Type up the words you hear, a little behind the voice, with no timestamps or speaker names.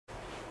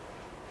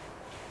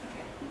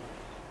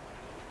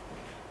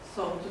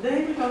So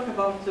today we talk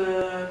about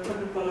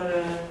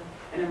quadrupolar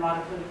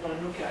NMR,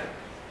 quadrupolar nuclei.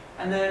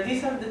 And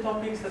these are the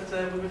topics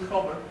that we will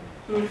cover.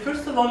 We will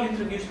first of all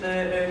introduce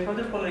the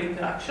quadrupolar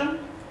interaction.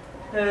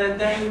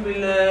 Then we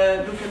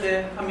will look at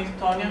the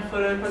Hamiltonian for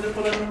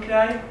quadrupolar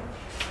nuclei.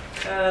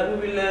 We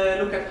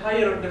will look at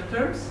higher order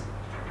terms.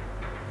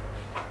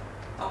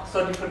 Oh,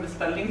 sorry for the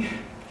spelling.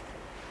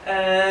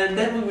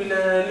 Then we will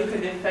look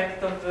at the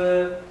effect of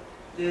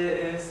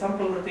the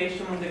sample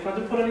rotation on the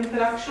quadrupolar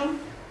interaction.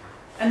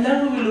 And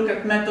then we will look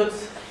at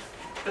methods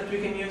that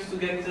we can use to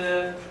get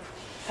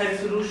high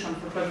resolution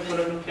for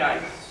quadrupolar nuclei.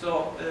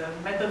 So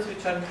methods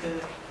which are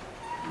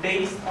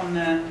based on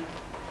a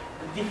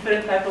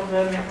different type of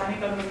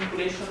mechanical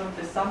manipulation of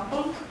the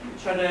sample,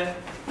 which are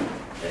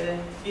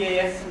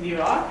DAS and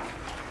DOR.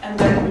 And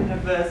then we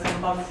have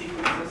some band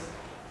sequences,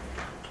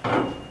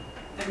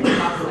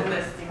 NMR and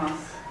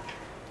STMAS.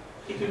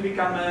 It will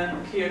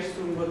become clear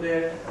soon what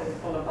they're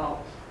all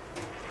about.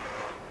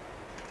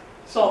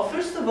 So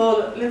first of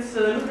all, let's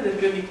look at the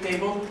periodic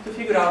table to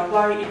figure out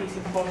why it is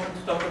important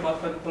to talk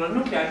about quadrupolar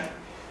nuclei.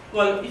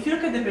 Well, if you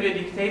look at the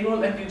periodic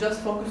table and you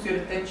just focus your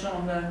attention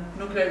on the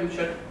nuclei which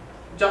are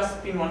just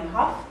spin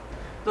 1/2,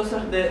 those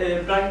are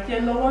the bright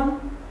yellow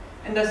one.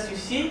 And as you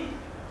see,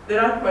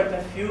 there are quite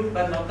a few,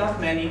 but not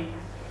that many.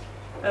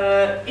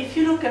 If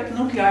you look at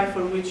nuclei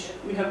for which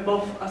we have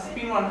both a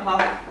spin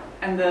 1/2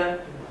 and a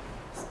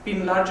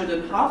spin larger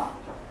than half,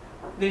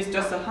 there is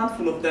just a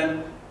handful of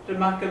them.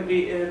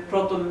 Remarkably,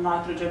 proton and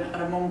nitrogen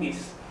are among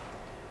these.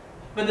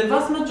 But the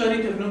vast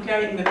majority of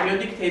nuclei in the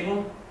periodic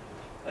table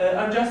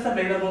are just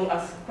available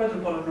as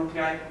quadrupolar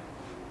nuclei.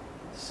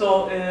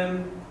 So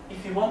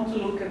if you want to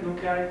look at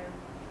nuclei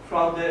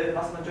throughout the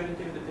vast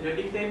majority of the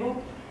periodic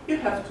table, you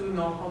have to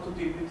know how to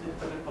deal with the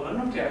quadrupolar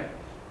nuclei.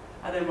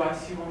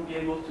 Otherwise, you won't be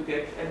able to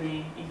get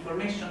any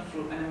information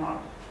through NMR.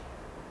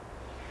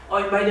 Oh,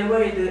 and by the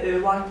way,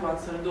 the white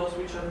ones are those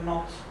which are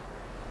not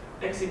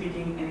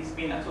exhibiting any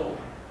spin at all.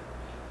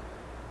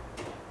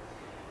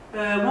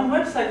 One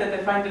website that I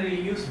find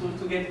really useful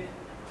to get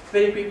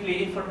very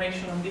quickly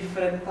information on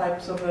different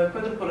types of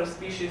quadrupolar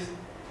species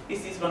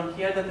is this one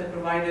here that I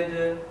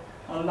provided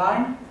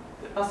online,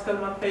 the Pascal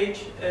map page.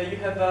 You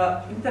have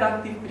an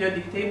interactive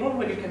periodic table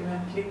where you can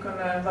click on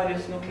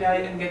various nuclei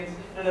and get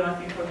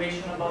relevant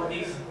information about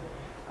these,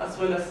 as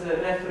well as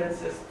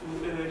references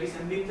to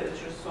recent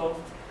literature. So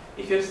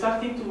if you're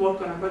starting to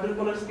work on a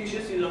quadrupolar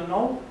species you don't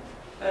know,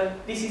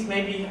 this is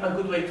maybe a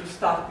good way to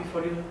start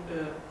before you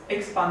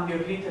expand your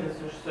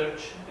literature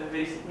search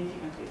very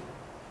significantly.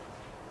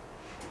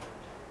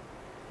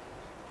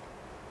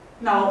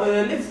 Now,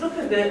 let's look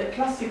at the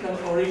classical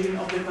origin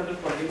of the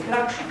quadrupolar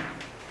interaction.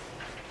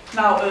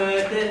 Now,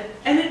 the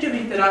energy of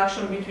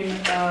interaction between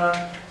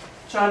a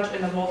charge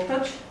and a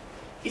voltage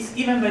is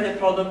given by the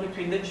product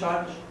between the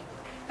charge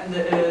and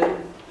the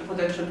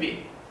potential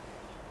V.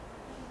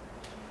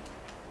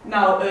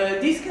 Now,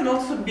 this can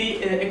also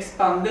be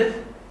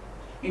expanded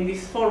in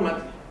this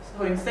format.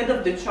 So instead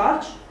of the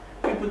charge,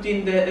 we put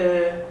in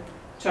the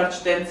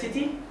charge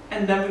density,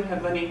 and then we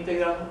have an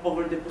integral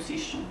over the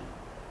position.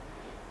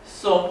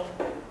 So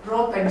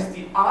ρ times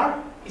the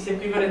R is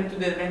equivalent to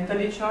the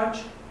mentally charge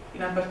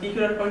in a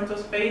particular point of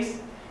space,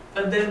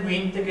 and then we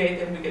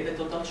integrate and we get the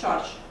total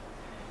charge.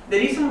 The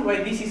reason why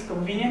this is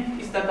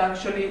convenient is that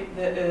actually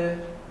the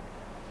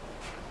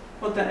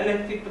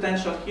electric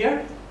potential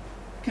here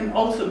can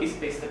also be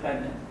space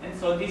dependent, and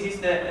so this is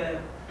the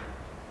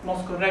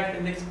most correct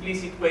and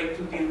explicit way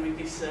to deal with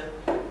this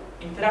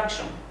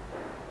interaction.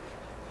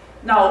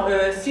 Now,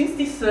 since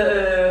this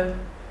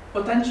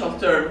potential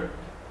term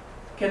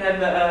can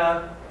have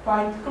a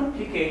quite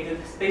complicated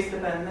space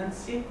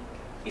dependency,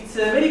 it's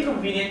very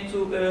convenient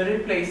to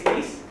replace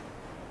this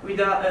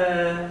with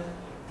a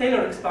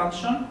Taylor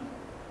expansion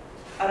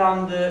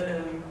around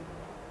the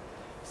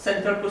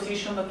central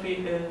position that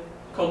we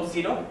call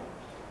 0.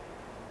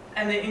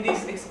 And in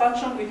this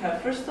expansion we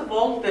have first of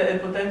all the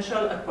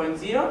potential at point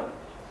 0.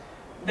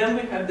 Then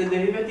we have the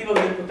derivative of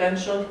the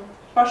potential,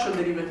 partial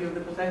derivative of the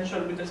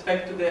potential with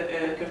respect to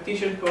the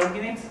Cartesian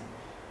coordinates,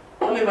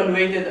 all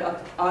evaluated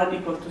at r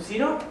equal to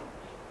 0,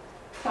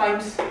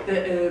 times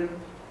the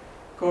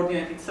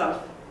coordinate itself.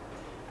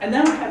 And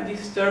then we have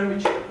this term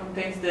which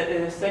contains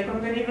the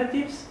second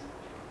derivatives,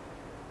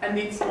 and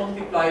it's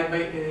multiplied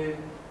by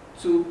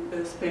two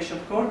spatial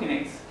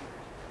coordinates.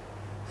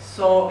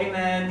 So in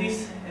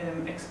this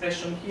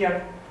expression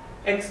here,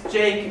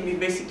 xj can be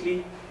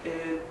basically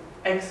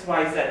x,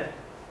 y, z.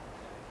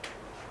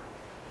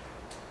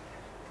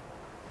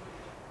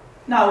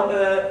 Now,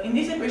 in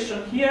this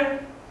equation here,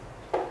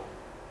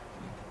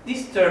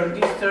 this term,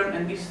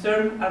 and this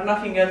term are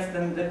nothing else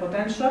than the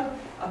potential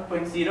at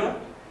point 0,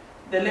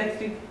 the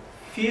electric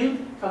field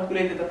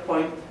calculated at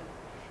point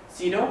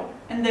 0,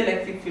 and the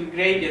electric field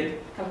gradient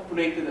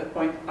calculated at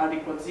point r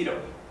equals 0.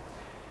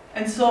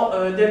 And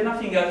so they're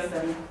nothing else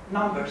than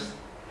numbers.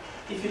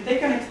 If you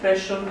take an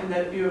expression and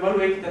that you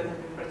evaluate it at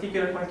a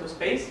particular point of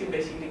space, you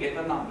basically get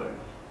a number.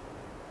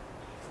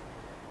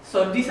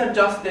 So these are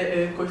just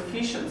the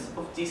coefficients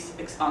of this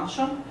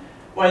expansion.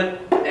 while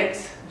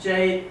x,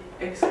 j,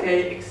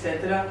 xk,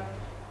 etc.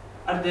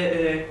 are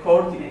the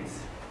coordinates.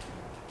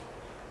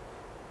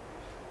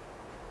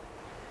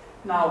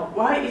 Now,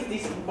 why is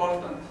this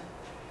important?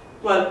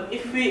 Well,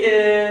 if we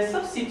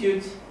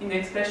substitute in the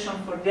expression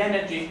for the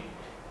energy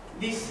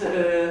this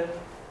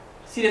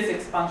series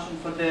expansion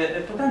for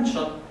the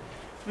potential,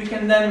 we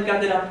can then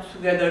gather up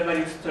together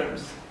various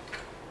terms.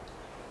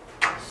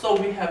 So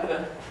we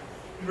have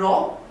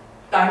rho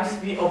times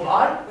V of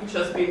R, which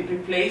has been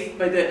replaced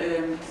by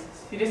the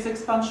series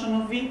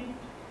expansion of V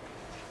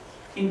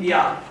in the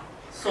R.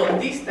 So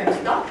this times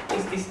that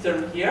is this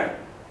term here,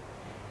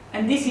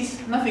 and this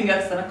is nothing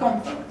else than a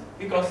constant,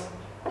 because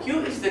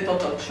Q is the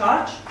total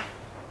charge,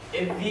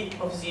 and V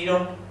of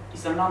 0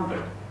 is a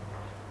number.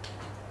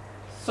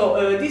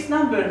 So this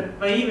number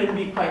may even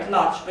be quite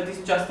large, but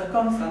it's just a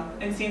constant,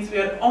 and since we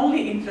are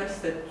only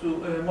interested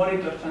to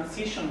monitor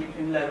transition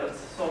between levels,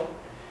 so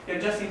we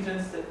are just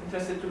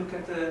interested to look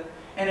at the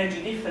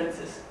energy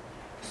differences,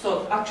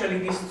 so actually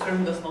this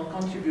term does not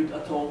contribute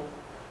at all,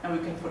 and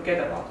we can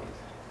forget about it.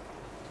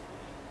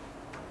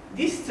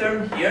 This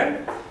term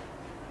here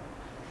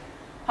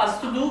has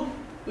to do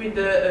with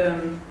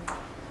a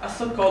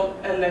so-called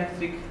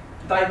electric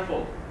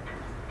dipole,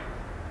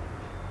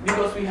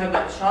 because we have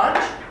a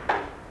charge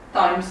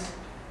times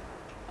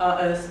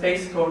a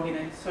space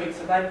coordinate, so it's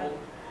a dipole.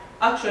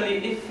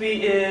 Actually, if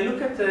we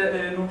look at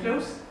the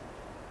nucleus,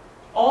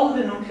 all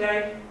the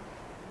nuclei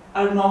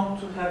are known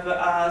to have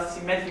a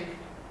symmetric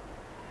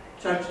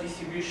charge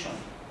distribution.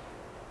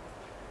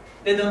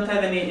 They don't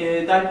have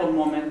any dipole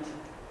moment.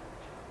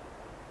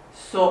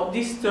 So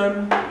this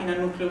term in a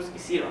nucleus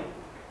is 0.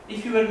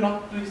 If you were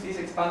not to use this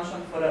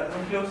expansion for a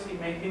nucleus, it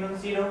may be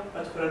non-zero,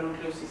 but for a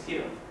nucleus it's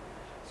 0.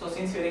 So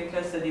since you're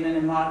interested in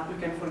NMR,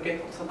 we can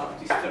forget also about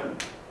this term.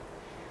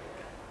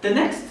 The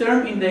next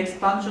term in the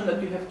expansion that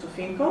we have to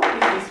think of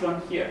is this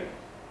one here.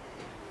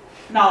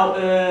 Now,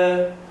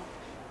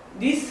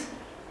 this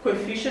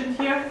coefficient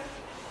here,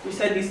 we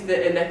said is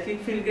the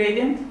electric field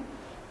gradient.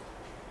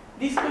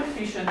 This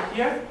coefficient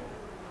here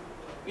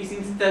is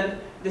instead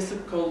the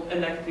so-called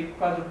electric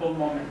quadrupole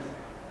moment.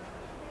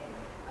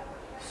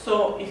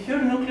 So if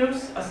your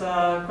nucleus has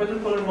a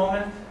quadrupolar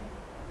moment,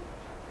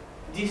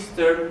 this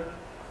term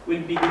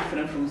will be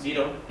different from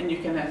 0, and you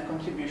can have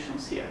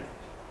contributions here.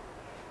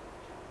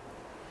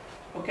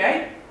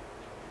 Okay?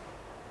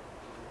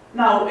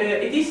 Now,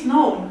 it is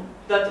known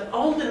that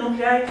all the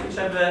nuclei which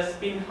have a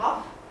spin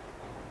half,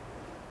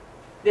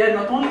 they are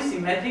not only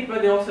symmetric,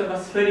 but they also have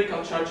a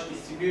spherical charge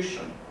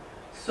distribution.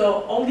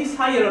 So all these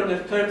higher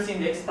order terms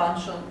in the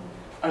expansion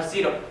are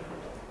 0,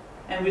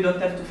 and we don't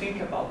have to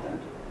think about them.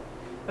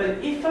 But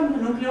if a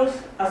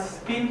nucleus has a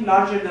spin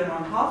larger than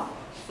 1/2,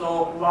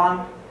 so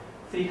 1,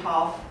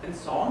 3/2, and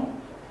so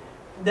on,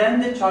 then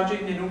the charge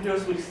in the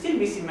nucleus will still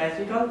be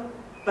symmetrical,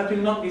 but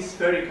will not be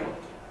spherical.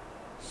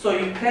 So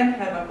you can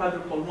have a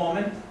quadrupole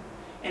moment,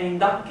 and in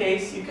that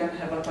case you can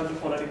have a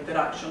quadrupolar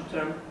interaction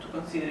term to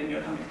consider in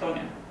your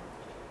Hamiltonian.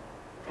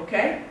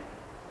 Okay?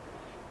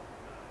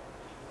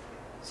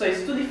 So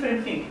it's two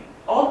different things.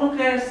 All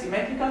nuclei are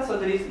symmetrical, so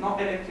there is no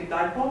electric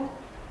dipole,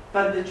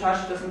 but the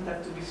charge doesn't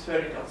have to be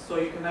spherical, so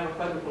you can have a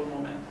quadrupole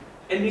moment.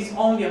 And this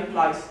only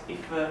applies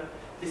if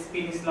the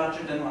spin is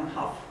larger than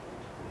 1/2.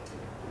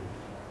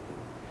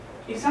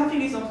 If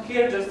something is not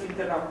clear, just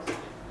interrupt.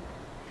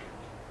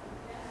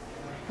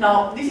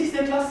 Now, this is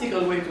the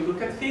classical way to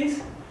look at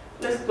things.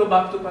 Let's go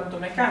back to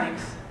quantum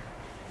mechanics.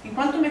 In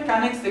quantum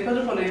mechanics, the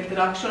quadrupolar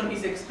interaction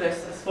is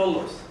expressed as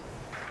follows.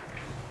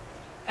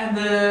 And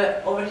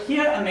over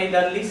here, I made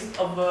a list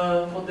of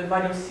what the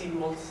various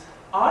symbols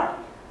are.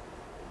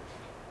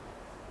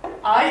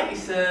 I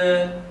is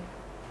a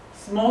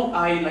small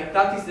I, like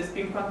that is the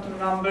spin quantum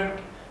number.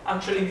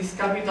 Actually, this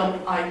capital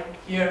I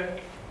here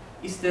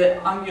is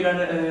the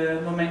angular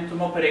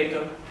momentum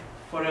operator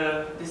for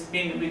the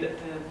spin with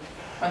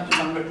quantum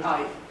number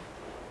I.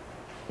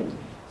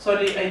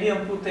 Sorry, I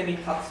didn't put any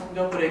hats on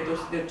the operators,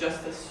 they're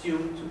just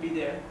assumed to be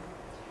there.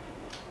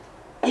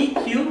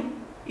 EQ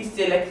is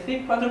the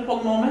electric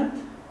quadrupole moment.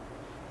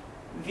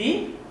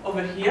 V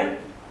over here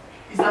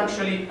is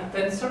actually a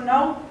tensor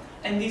now,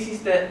 and this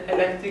is the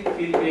electric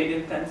field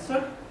gradient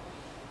tensor.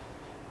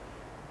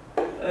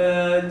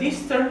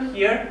 This term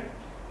here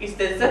is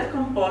the Z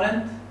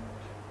component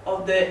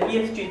of the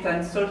EFG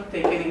tensor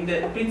taken in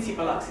the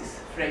principal axis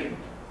frame.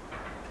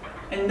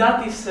 And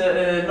that is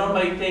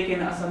normally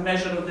taken as a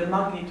measure of the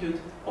magnitude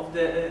of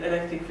the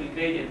electric field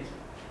gradient.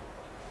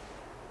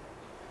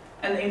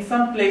 And in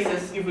some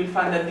places you will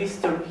find that this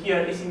term here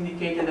is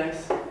indicated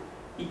as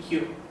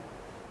EQ.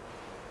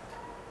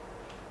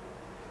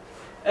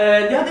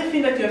 The other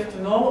thing that you have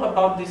to know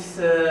about this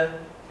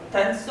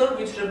tensor,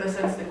 which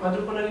represents the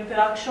quadrupolar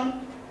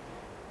interaction,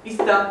 is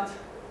that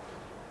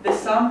the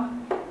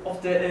sum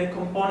of the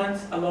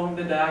components along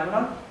the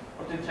diagonal,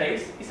 or the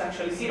trace, is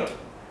actually 0.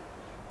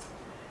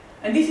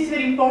 And this is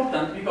very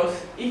important because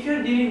if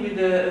you're dealing with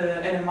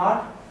the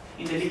NMR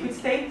in the liquid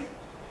state,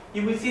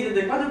 you will see that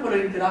the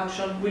quadrupolar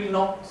interaction will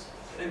not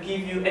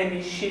give you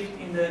any shift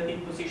in the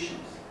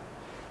positions.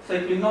 So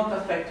it will not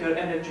affect your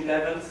energy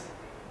levels,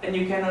 and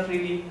you cannot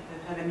really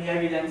have any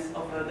evidence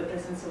of the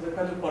presence of the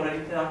quadrupolar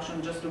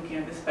interaction just looking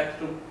at the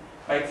spectrum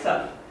by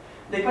itself.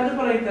 The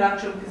quadrupolar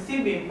interaction can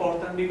still be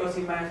important because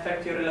it might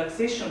affect your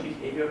relaxation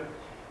behavior,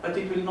 but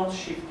it will not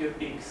shift your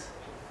peaks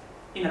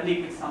in a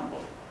liquid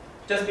sample,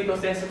 just because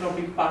the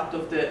isotropic part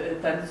of the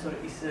tensor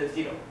is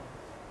 0.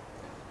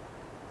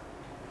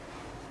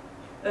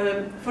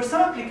 For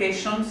some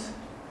applications,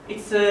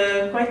 it's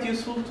quite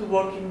useful to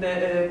work in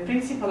the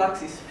principal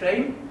axis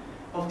frame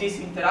of this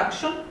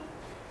interaction,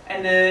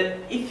 and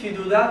if you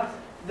do that,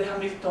 the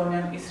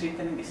Hamiltonian is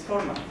written in this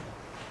format.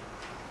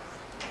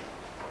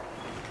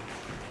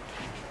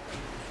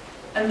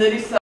 And there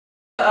is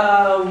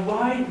a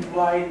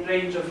wide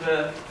range of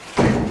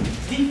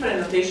different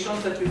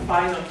notations that we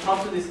find on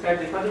how to describe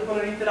the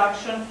quadrupolar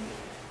interaction.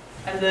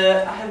 And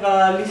I have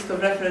a list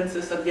of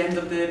references at the end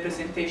of the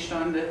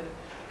presentation. The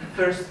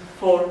first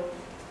 4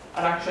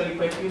 are actually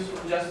quite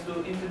useful just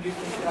to introduce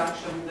the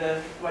interaction,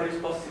 the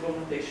various possible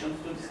notations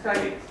to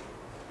describe it.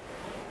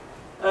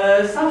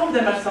 Some of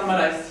them are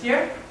summarized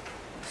here.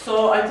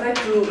 So I try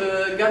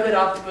to gather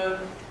up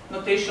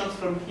notations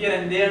from here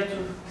and there to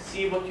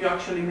see what you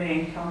actually may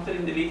encounter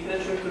in the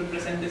literature to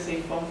represent the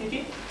same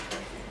quantity.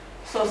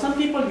 So some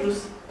people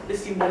use the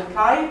symbol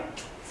chi,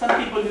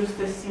 some people use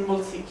the symbol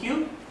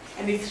CQ,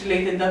 and it's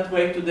related that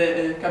way to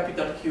the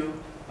capital Q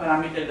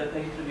parameter that I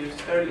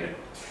introduced earlier.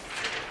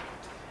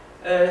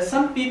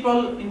 Some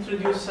people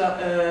introduce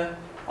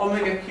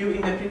omega Q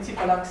in the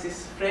principal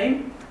axis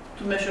frame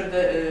to measure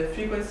the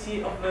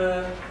frequency of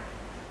the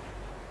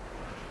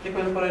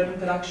quadrupolar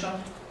interaction,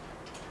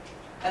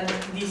 and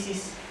this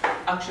is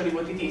actually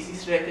what it is.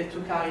 It's related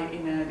to chi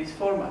in this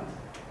format.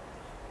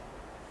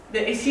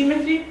 The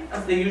asymmetry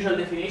as the usual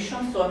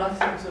definition, so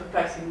nothing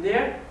surprising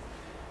there.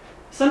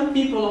 Some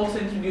people also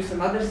introduce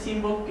another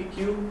symbol,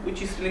 PQ,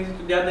 which is related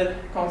to the other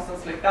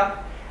constants like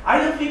that. I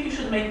don't think you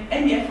should make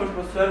any effort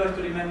whatsoever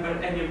to remember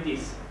any of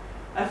these.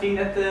 I think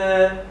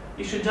that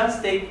you should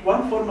just take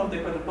one form of the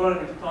quadrupolar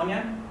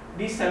Hamiltonian,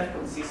 be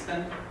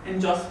self-consistent,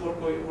 and just work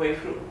your way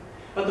through.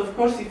 But of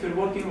course, if you're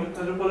working with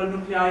quadrupolar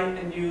nuclei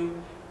and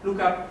you look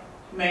up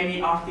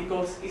many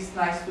articles, it's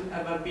nice to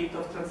have a bit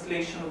of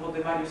translation of what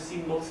the various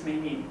symbols may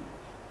mean.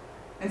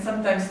 And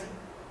sometimes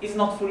it's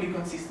not fully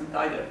consistent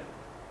either.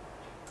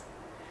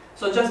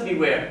 So just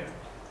beware.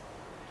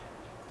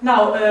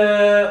 Now,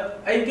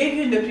 I gave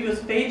you in the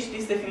previous page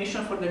this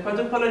definition for the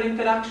quadrupolar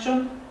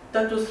interaction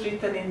that was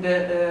written in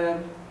the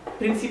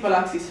principal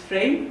axis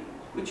frame,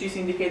 which is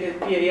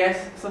indicated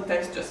PAS,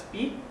 sometimes just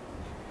P.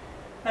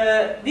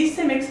 This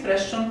same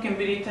expression can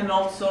be written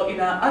also in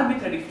an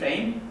arbitrary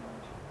frame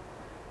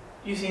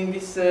using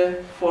this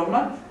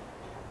format,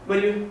 where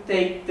you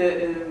take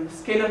the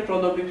scalar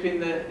product between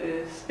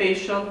the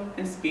spatial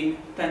and spin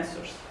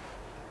tensors.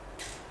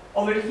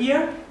 Over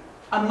here,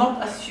 I'm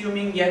not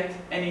assuming yet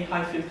any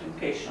high-field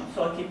truncation,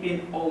 so I'll keep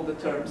in all the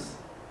terms.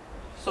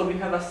 So we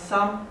have a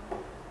sum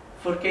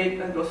for k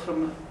that goes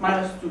from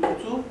 -2 to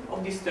 2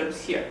 of these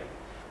terms here.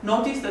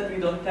 Notice that we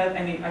don't have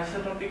any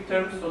isotropic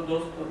terms, so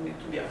those don't need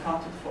to be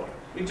accounted for.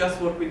 We just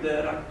work with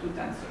the rank 2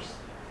 tensors.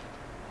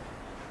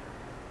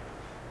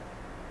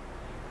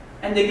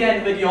 And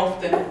again, very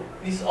often,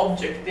 this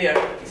object there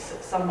is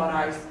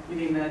summarized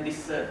within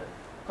this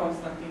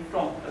constant in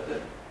front. But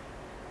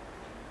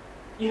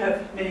you have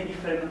many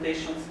different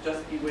notations,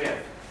 just beware.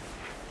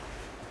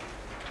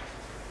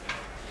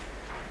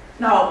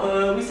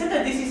 Now, we said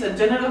that this is a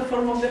general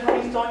form of the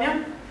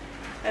Hamiltonian.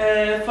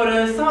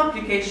 For some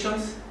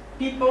applications,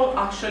 people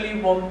actually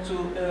want to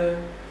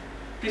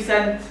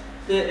present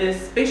the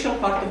spatial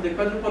part of the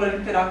quadrupolar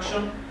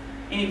interaction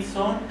in its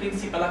own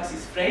principal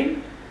axis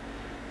frame.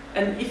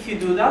 And if you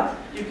do that,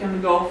 you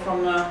can go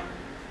from a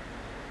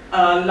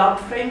lab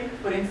frame,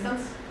 for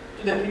instance,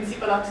 to the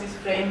principal axis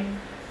frame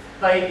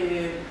by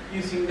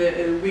using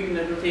the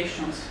Wigner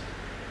rotations.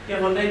 You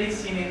have already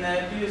seen in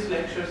previous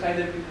lectures,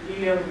 either with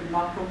Ilya or with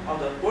Marco, how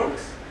that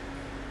works.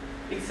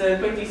 It's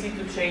quite easy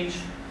to change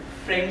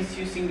frames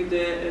using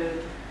the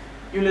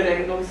Euler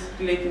angles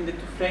relating the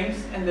two frames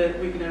and the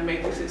Wigner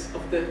matrices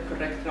of the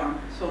correct rank.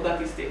 So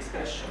that is the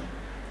expression.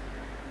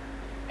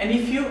 And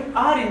if you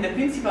are in the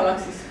principal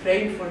axis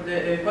frame for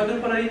the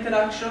quadrupolar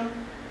interaction,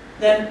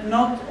 then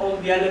not all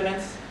the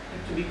elements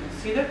need to be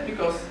considered,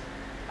 because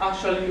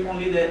actually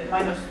only the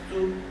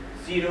 -2,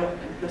 0,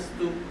 and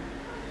 +2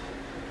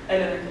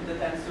 element of the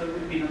tensor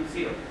will be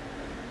non-zero.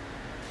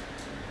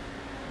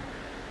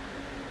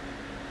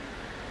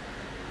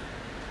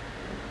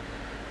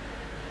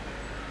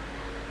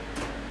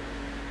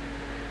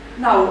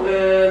 Now,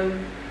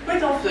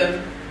 quite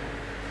often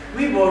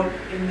we work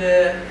in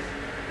the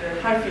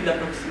high field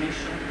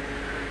approximation.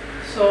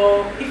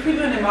 So if we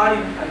do an NMR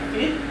in high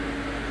field,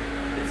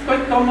 it's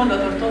quite common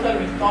that our total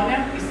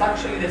Hamiltonian is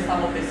actually the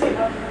sum of the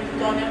sigma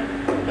Hamiltonian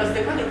plus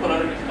the quadrupolar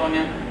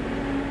Hamiltonian.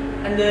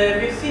 And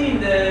we've seen in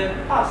the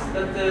past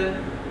that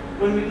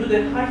when we do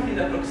the high field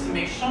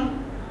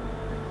approximation,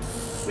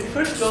 we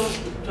first go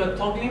to a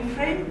toggling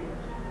frame,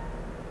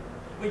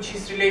 which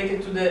is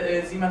related to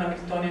the Zeeman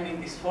Hamiltonian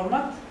in this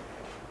format.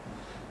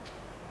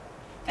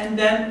 And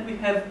then we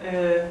have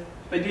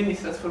by doing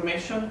this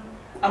transformation,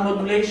 a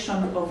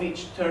modulation of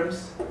each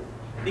terms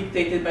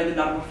dictated by the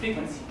normal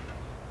frequency.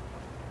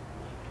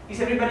 Is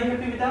everybody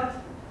happy with that?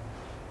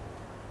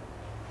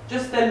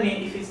 Just tell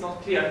me if it's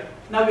not clear.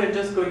 Now we are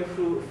just going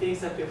through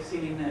things that we have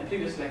seen in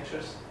previous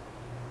lectures.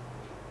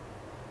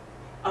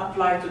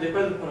 Applied to the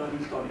quadrupolar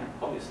Hamiltonian,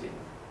 obviously.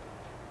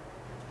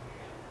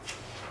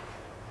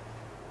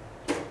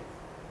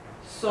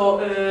 So,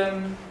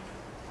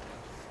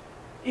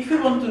 if we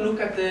want to look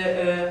at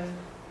the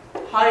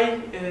high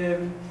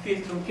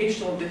field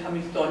truncation of the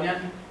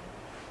Hamiltonian,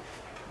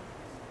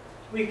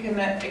 we can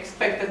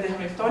expect that the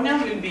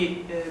Hamiltonian will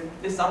be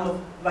the sum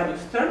of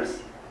various terms,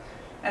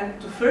 and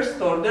to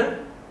first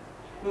order,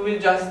 we will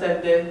just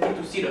have the T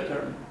to 0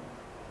 term.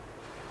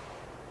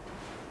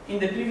 In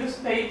the previous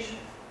page,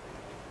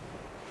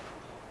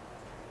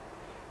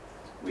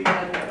 we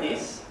had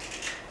this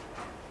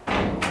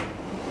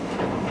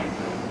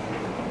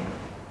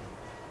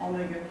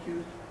omega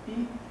q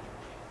p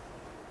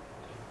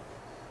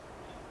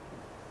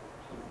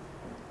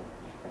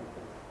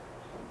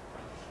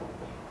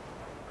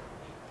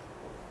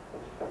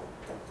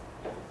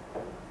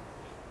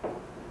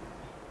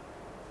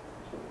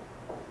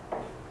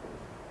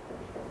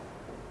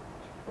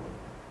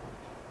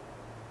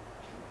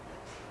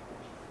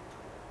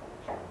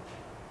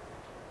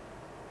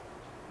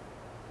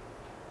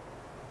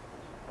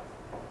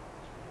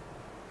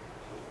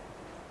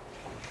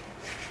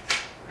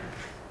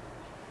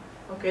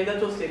Okay,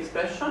 that was the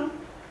expression.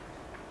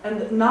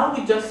 And now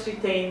we just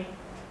retain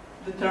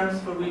the terms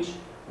for which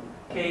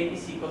k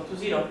is equal to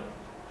 0.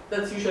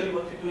 That's usually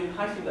what we do in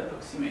high field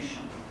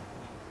approximation.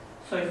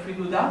 So if we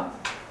do that,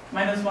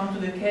 minus 1 to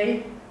the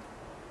k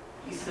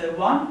is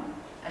 1,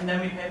 and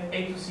then we have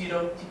a to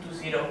 0, t to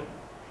 0,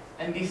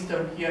 and this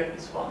term here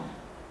is 1.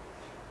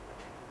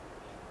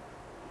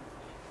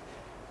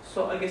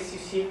 So I guess you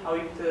see how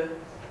it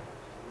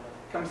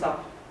comes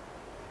up.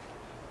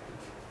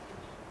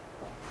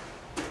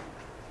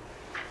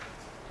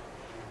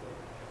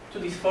 To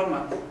this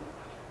format.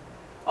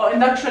 Oh,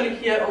 and actually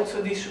here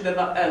also this should have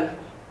a L.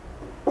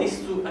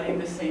 These two are in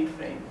the same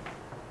frame.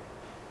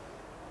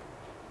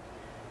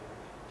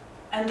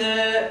 And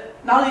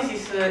now this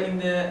is in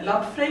the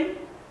lab frame.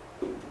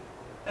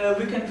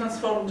 We can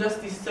transform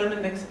just this term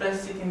and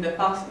express it in the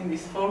past in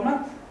this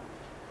format.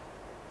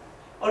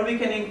 Or we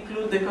can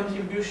include the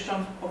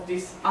contribution of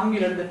this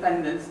angular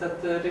dependence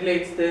that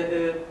relates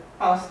the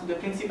past to the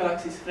principal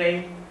axis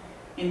frame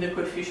in the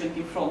coefficient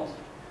in front,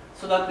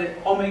 so that the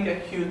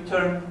omega q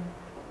term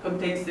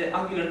contains the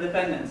angular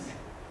dependence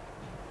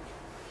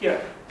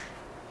here.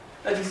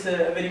 That is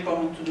very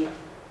common to do.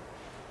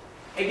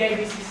 Again,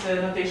 this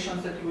is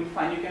notations that you will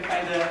find. You can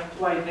find a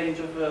wide range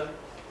of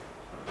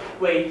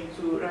way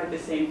to write the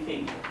same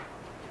thing.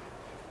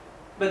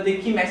 But the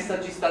key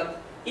message is that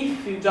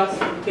if you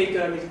just take a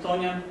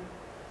Hamiltonian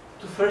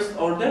to first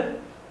order,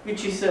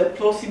 which is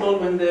plausible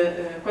when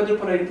the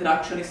quadrupolar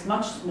interaction is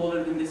much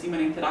smaller than the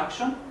Zeeman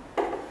interaction,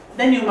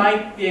 then you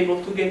might be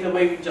able to get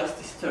away with just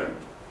this term.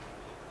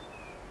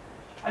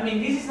 I mean,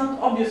 this is not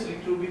obviously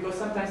true because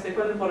sometimes the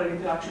quadrupolar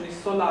interaction is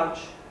so large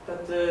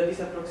that this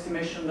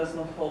approximation does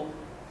not hold.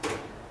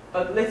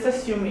 But let's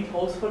assume it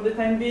holds for the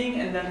time being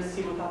and then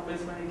see what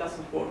happens when it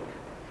doesn't work.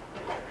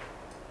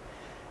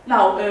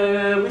 Now,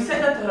 we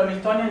said that the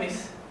Hamiltonian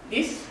is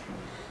this,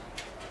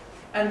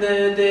 and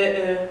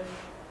the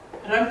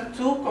rank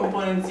 2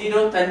 component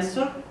 0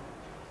 tensor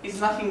is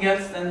nothing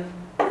else than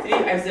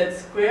 3iz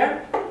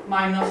squared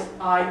minus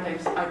I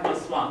times I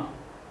plus 1.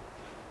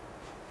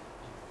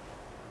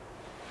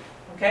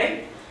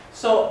 Okay?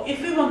 So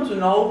if we want to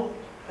know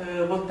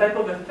what type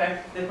of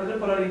effect the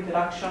quadrupolar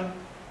interaction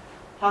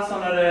has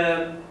on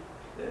our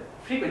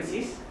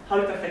frequencies, how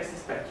it affects the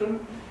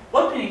spectrum,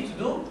 what we need to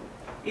do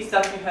is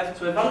that we have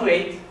to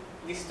evaluate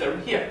this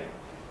term here.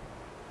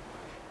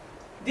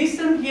 This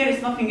term here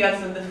is nothing else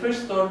than the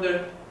first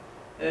order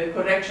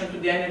correction to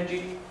the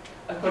energy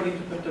according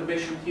to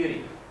perturbation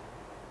theory.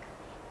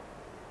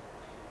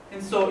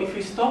 And so if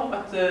we stop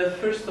at the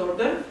first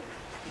order,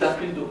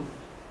 that will do.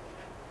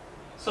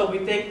 So we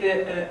take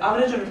the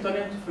average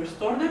Hamiltonian to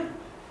first order,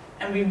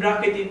 and we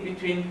bracket it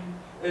between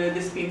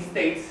the spin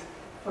states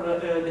for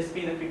the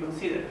spin that we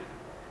consider.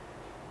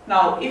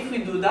 Now, if we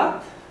do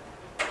that,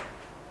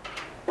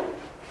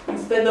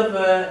 instead of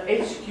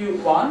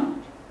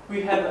HQ1,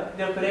 we have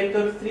the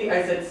operator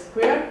 3iz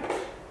squared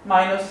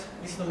minus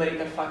this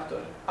numerical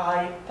factor,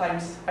 I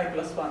times I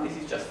plus 1. This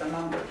is just a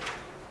number.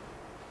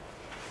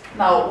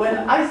 Now, when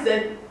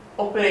iz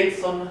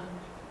operates on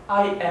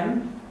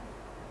Im,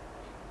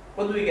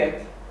 what do we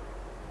get?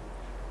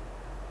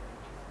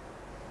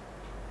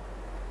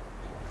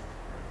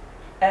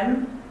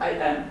 M,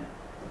 Im.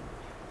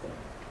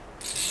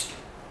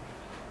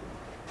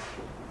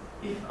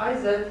 If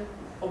iz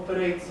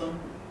operates on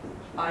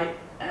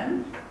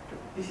Im,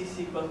 this is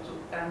equal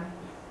to M,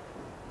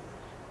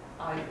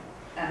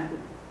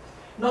 Im.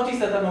 Notice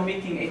that I'm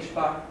omitting h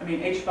bar. I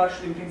mean, h bar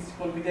should in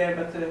principle be there,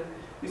 but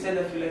we said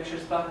a few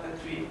lectures back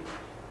that we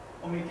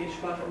omit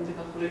h bar from the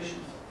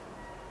calculations.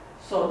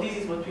 So this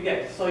is what we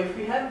get. So if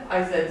we have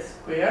iz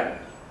squared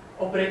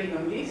operating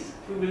on this,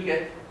 we will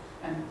get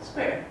n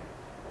squared.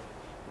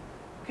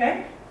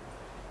 Okay?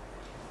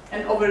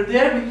 And over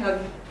there we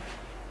have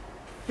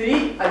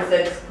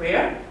 3iz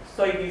squared,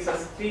 so it gives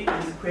us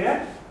 3n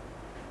squared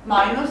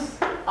minus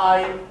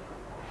I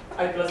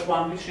plus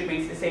 1, which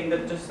remains the same,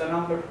 that's just a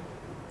number.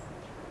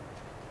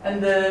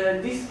 And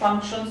these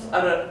functions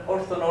are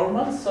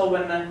orthonormal, so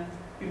when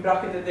we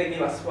bracket it, they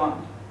give us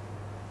 1.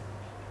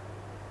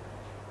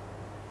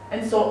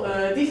 And so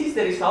this is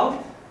the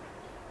result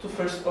to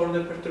first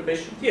order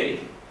perturbation theory.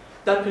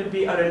 That will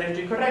be our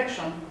energy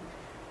correction.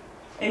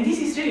 And this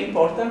is really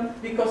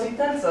important because it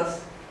tells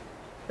us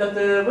that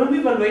when we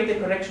evaluate the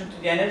correction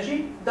to the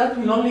energy, that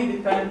will only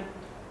depend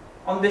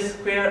on the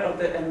square of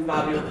the n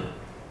value.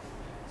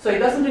 So it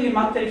doesn't really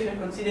matter if you're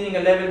considering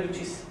a level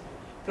which is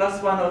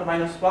 +1 or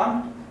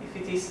 -1. If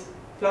it is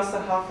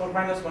 +1/2 or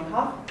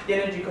 -1/2, the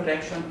energy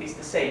correction is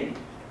the same.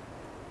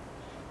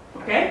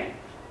 Okay?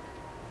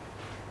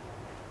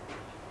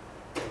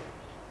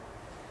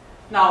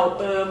 Now,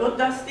 what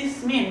does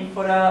this mean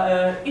for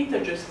an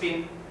integer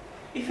spin?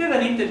 If you have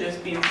an integer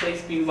spin, say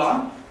spin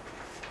 1,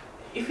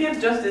 if we have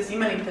just a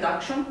Zeeman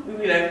interaction, we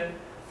will have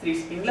 3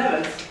 spin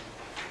levels.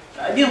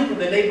 I didn't put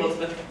the labels,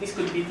 but this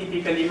could be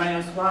typically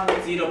 -1,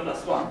 0,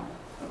 +1.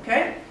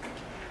 Okay?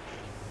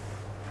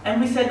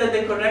 And we said that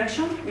the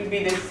correction will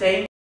be the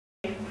same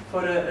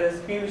for a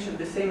spin which has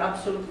the same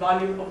absolute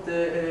value of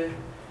the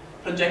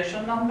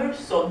projection number.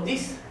 So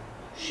this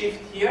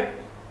shift here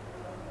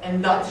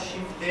and that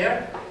shift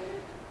there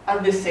are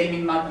the same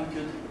in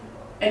magnitude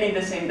and in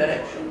the same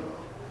direction.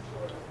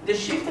 The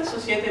shift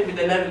associated with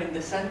the level in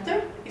the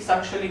center is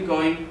actually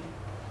going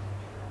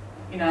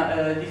in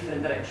a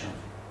different direction.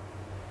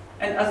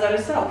 And as a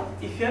result,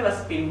 if you have a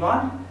spin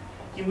 1,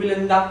 you will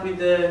end up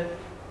with a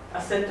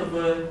set of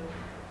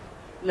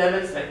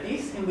levels like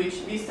this, in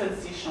which this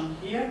transition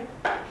here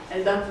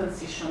and that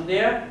transition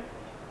there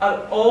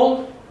are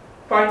all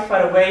quite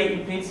far away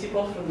in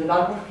principle from the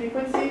Larmor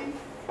frequency,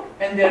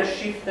 and they are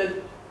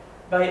shifted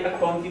by a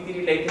quantity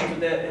related to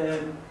the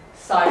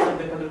size of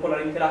the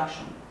quadrupolar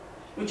interaction,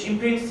 which in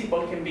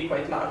principle can be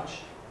quite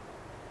large.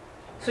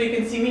 So you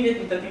can see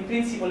immediately that in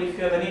principle, if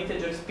you have an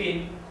integer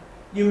spin,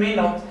 you may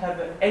not have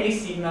any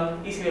signal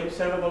easily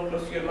observable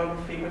close to your Larmor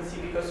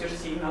frequency because your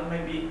signal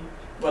may be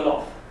well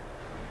off.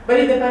 But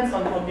it depends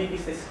on how big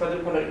is this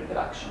quadrupolar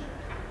interaction.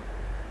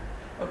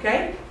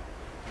 Okay?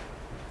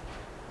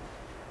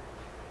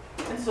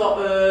 And so,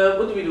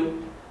 what do we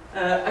do?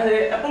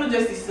 I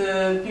apologize, this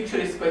picture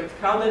is quite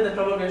crowded, and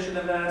probably I should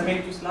have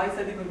made 2 slides,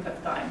 I didn't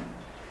have time.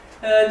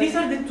 These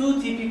are the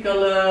 2 typical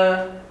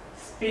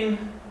spin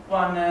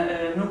 1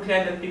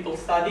 nuclei that people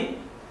study.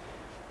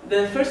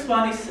 The first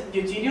one is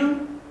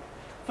deuterium.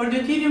 For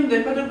deuterium,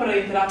 the quadrupolar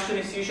interaction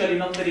is usually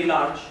not very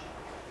large.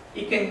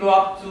 It can go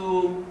up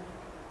to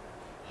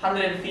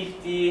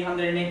 150,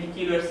 180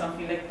 kilo or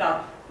something like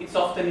that. It's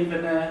often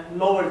even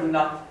lower than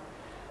that.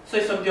 So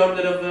it's of the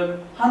order of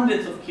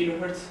hundreds of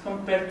kilohertz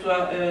compared to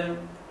a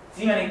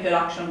Zeeman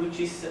interaction, which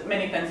is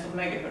many tens of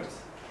megahertz.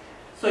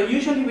 So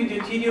usually with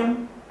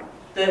deuterium,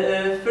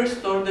 the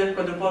first order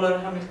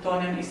quadrupolar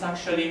Hamiltonian is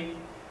actually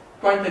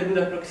quite a good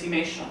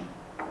approximation.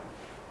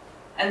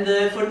 And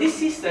for this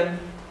system,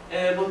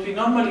 what we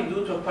normally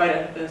do to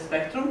acquire a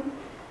spectrum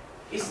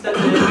is that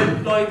we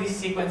employ this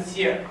sequence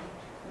here.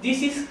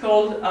 This is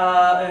called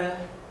a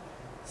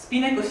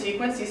spin echo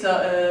sequence. It's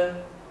a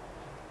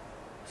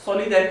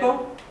solid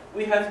echo.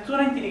 We have 2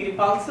 90-degree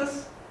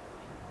pulses,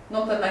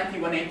 not a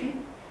 90-180,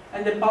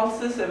 and the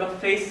pulses have a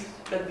phase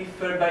that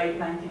differ by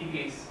 90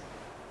 degrees.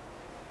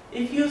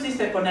 If you use this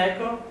type of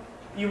echo,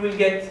 you will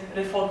get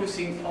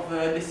refocusing of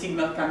the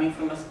signal coming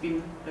from a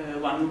spin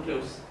 1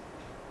 nucleus.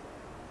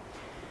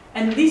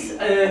 And this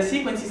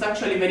sequence is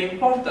actually very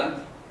important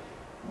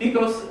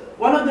because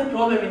one of the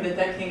problems in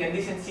detecting a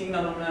decent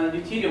signal on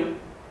deuterium,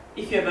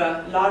 if you have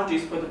a large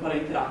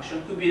quadrupolar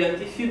interaction, could be that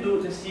if you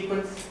do the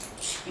sequence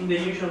in the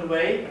usual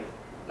way,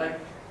 like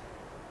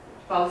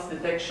pulse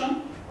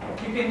detection,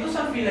 you can do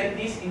something like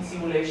this in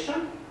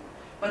simulation,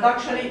 but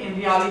actually in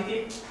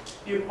reality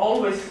you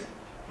always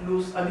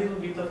lose a little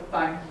bit of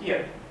time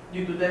here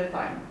due to that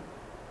time.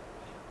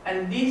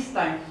 And this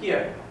time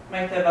here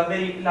might have a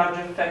very large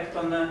effect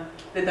on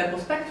the type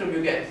of spectrum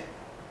you get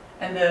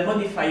and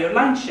modify your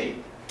line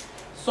shape.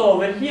 So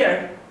over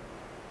here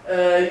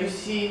you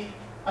see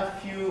a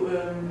few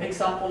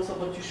examples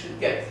of what you should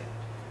get.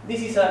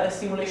 This is a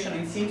simulation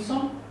in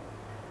Simpson.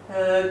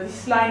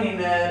 This line in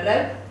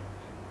red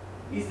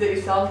is the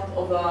result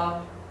of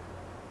an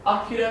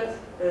accurate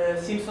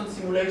Simpson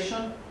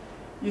simulation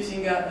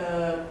using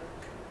a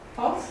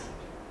pulse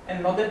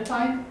and not dead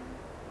time.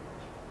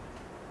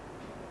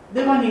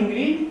 The one in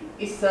green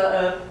is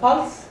a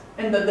pulse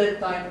and a dead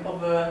time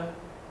of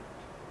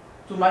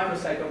 2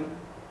 microseconds.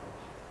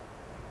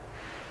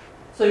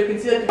 So you can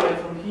see that you went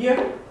from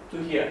here to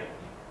here.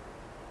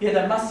 You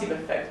had a massive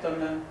effect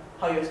on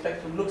how your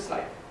spectrum looks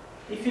like.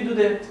 If you do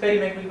the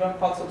experiment with 1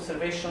 pulse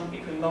observation,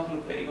 it will not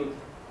look very good.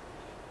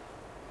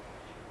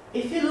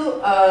 If you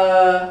do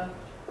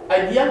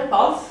ideal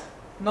pulse,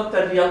 not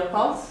a real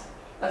pulse,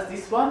 as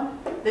this one,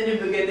 then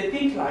you will get the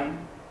pink line.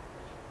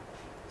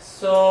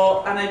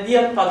 So an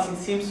ideal pulse in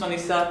Simpson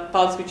is a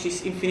pulse which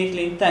is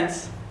infinitely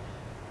intense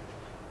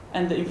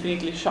and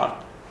infinitely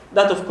sharp.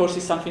 That, of course,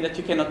 is something that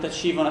you cannot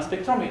achieve on a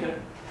spectrometer,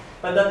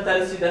 but that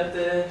tells you that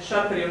the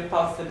sharper your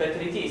pulse, the better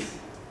it is.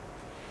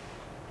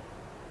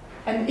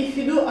 And if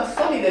you do a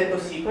solid echo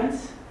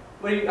sequence,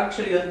 where you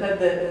actually don't have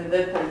the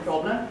dead time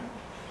problem,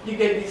 you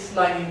get this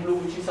line in blue,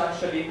 which is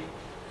actually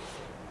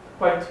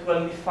quite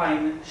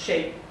well-defined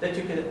shape that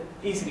you can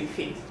easily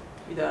fit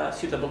with a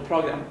suitable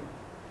program.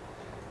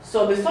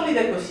 So the solid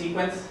echo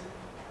sequence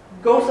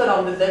goes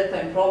around the dead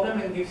time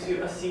problem and gives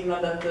you a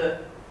signal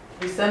that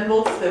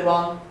resembles the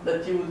one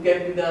that you would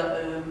get with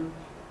an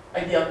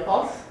ideal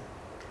pulse.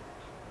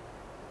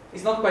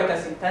 It's not quite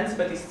as intense,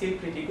 but it's still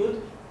pretty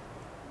good.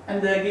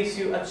 And gives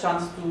you a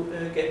chance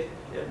to get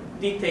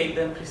detailed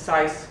and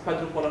precise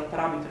quadrupolar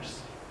parameters.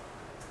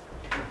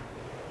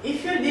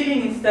 If you're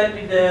dealing instead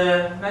with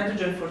the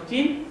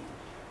nitrogen-14,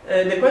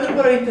 the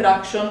quadrupolar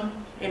interaction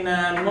in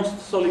most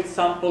solid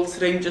samples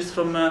ranges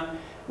from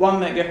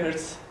 1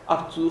 MHz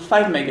up to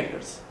 5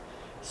 MHz.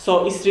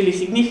 So it's really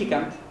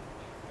significant.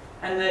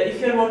 And if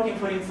you're working,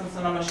 for instance,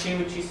 on a machine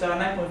which is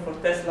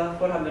 9.4 Tesla,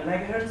 400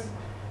 MHz,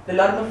 the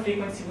Larmor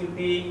frequency will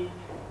be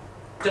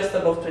just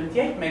above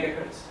 28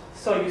 MHz.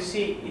 So you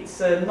see, it's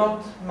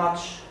not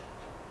much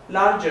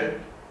larger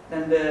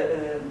than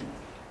the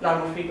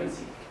Larmor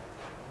frequency.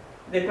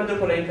 The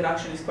quadrupolar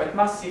interaction is quite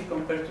massive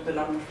compared to the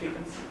Larmor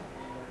frequency.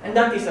 And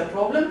that is a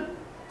problem.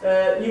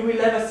 You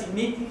will have a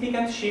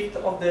significant shift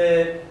of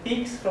the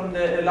peaks from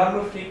the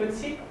Larmor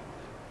frequency,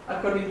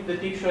 according to the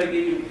picture I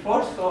gave you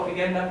before. So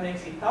again, that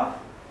makes it tough.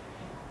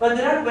 But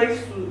there are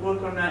ways to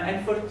work on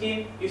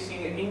N14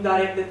 using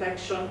indirect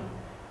detection,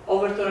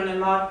 overtone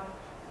NMR.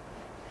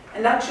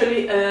 And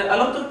actually, a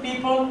lot of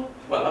people,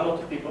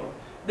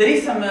 there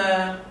is some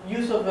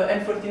use of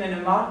N14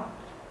 NMR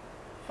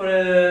for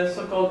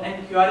so-called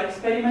NQR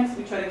experiments,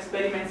 which are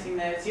experiments in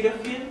zero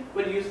field,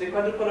 where you use the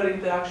quadrupolar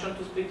interaction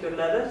to split your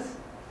levels.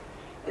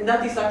 And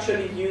that is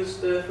actually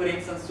used, for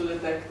instance, to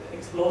detect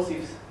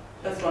explosives.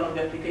 That's one of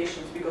the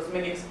applications, because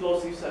many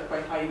explosives are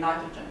quite high in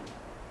nitrogen.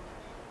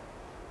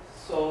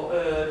 So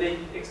they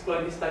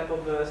exploit this type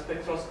of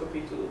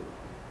spectroscopy to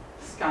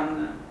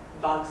scan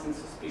bugs and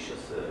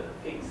suspicious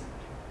things.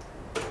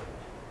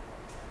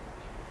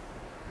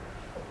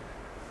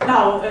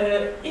 Now,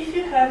 if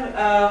you have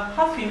a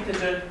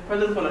half-integer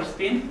quadrupolar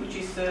spin, which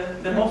is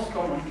the most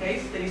common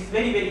case, there is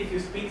very, very few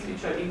spins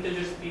which are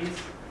integer spins,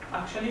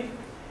 actually.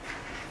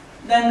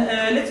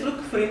 Then let's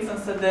look, for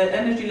instance, at the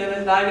energy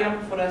level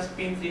diagram for a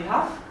spin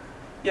 3/2.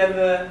 You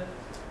have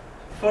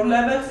 4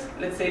 levels,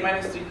 let's say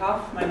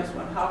 -3/2,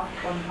 -1/2,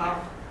 1/2,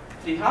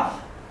 3/2.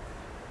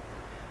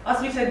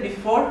 As we said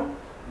before,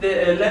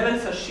 the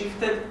levels are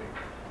shifted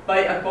by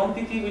a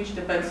quantity which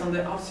depends on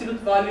the absolute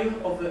value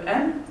of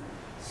n.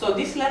 So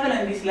this level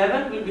and this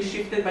level will be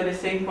shifted by the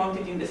same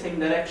quantity in the same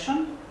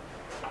direction.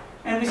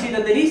 And we see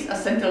that there is a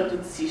central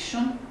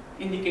transition,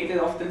 indicated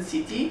often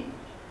CT,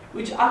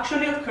 which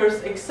actually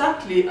occurs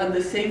exactly at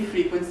the same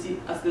frequency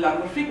as the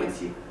Larmor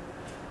frequency.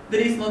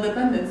 There is no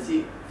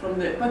dependency from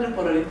the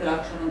quadrupolar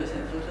interaction on the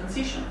central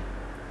transition.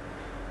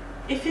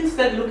 If you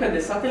instead look at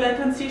the satellite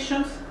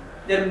transitions,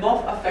 they're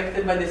both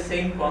affected by the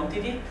same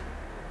quantity,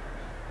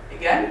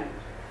 again,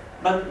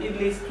 but it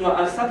leads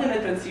to a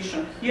satellite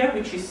transition here,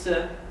 which is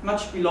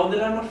much below the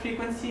Larmor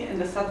frequency, and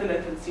the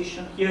satellite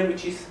transition here,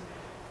 which is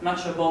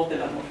much above the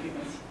Larmor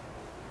frequency.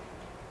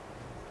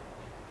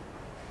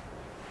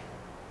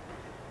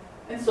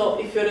 And so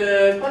if your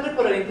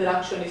quadrupolar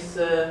interaction is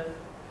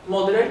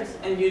moderate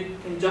and you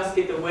can just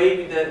get away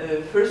with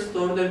the first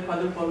order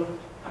quadrupolar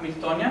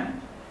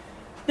Hamiltonian,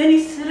 then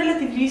it's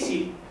relatively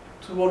easy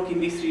to work in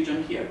this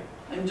region here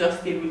and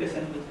just deal with the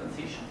central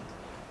transition.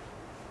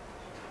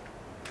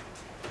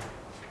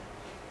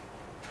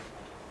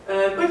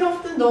 Quite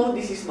often, though,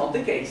 this is not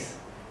the case.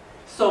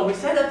 So we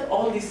said that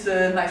all this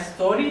nice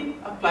story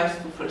applies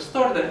to first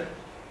order.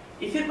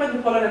 If your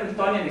quadrupolar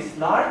Hamiltonian is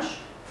large,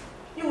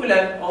 you will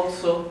have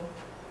also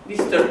this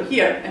term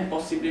here, and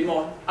possibly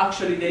more.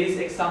 Actually, there is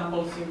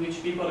examples in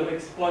which people have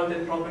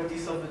exploited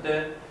properties of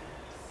the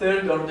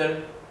third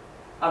order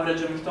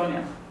average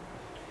Hamiltonian.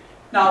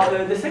 Now,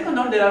 the second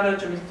order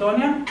average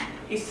Hamiltonian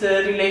is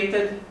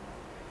related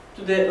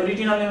to the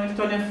original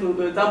Hamiltonian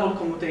through double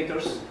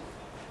commutators.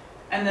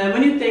 And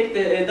when you take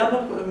the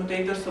double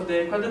commutators of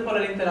the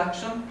quadrupolar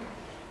interaction,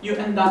 you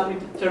end up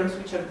with terms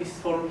which have this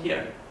form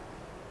here.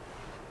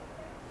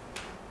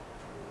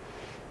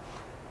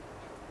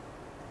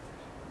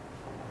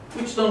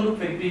 Which don't look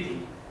very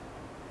pretty.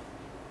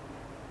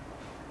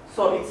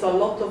 So it's a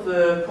lot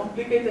of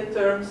complicated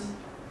terms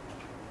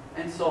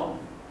and so on.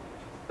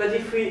 But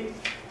if we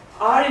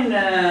are in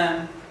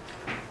a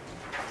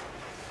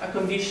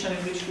condition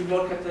in which we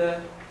work at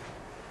a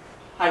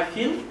high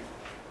field,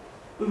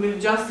 we will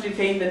just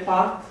retain the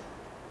part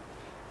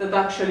that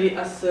actually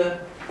has the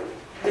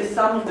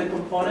sum of the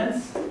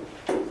components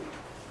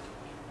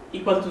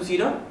equal to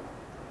 0.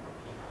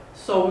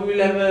 So we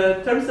will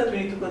have terms that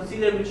we need to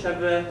consider which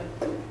have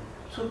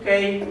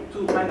 2k,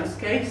 2 minus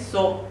k,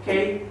 so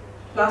k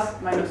plus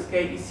minus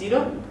k is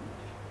 0.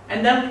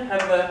 And then we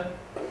have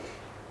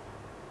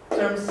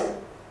terms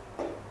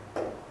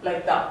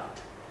like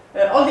that.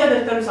 All the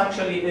other terms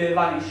actually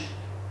vanish.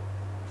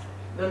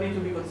 Don't need to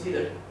be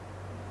considered.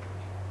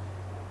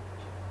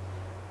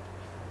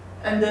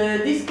 And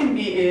this can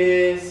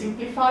be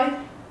simplified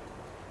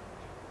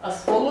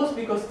as follows,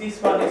 because this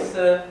one is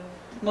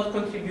not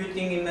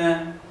contributing in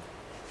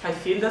high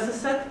field as a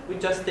set. We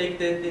just take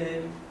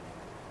the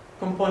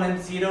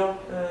component 0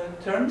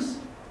 terms.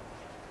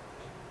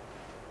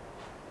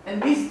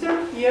 And this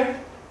term here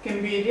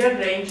can be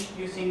rearranged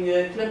using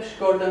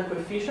Clebsch-Gordan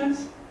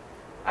coefficients.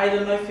 I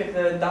don't know if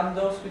you've done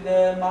those with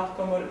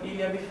Malcolm or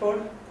Ilya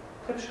before.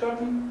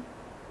 Clebsch-Gordan?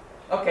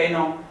 Okay,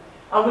 no.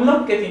 I will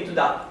not get into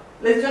that.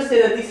 Let's just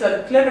say that these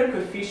are clever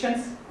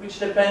coefficients which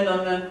depend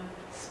on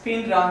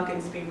spin rank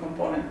and spin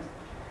component.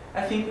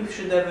 I think we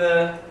should have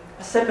a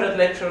separate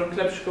lecture on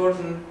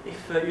Clebsch-Gordan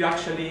if you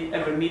actually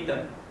ever meet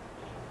them.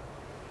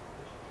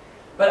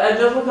 But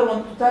what I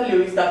want to tell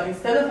you is that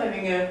instead of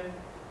having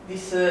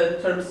these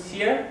terms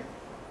here,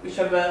 which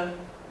have a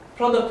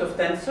product of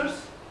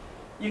tensors,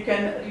 you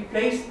can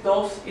replace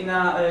those in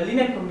a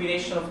linear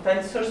combination of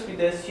tensors with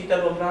the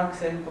suitable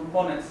ranks and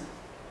components.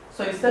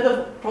 So instead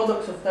of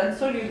products of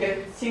tensor, you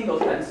get single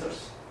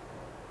tensors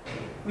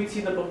with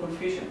suitable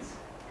coefficients.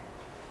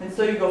 And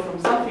so you go from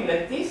something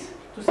like this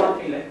to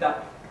something like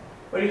that,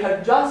 where you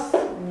have just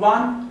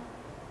one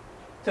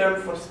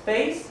term for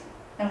space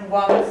and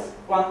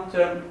one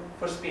term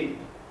for spin.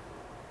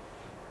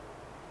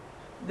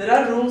 There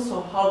are rules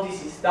of how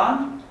this is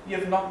done. You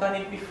have not done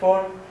it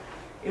before.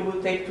 It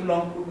will take too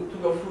long to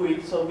go through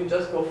it, so we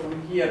just go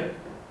from here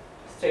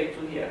straight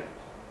to here.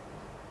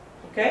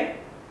 Okay?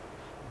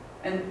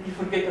 And you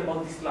forget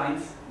about these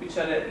lines, which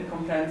are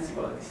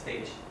incomprehensible at this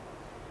stage.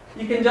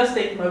 You can just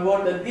take my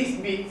word that this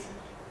bit,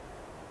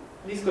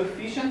 these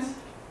coefficients,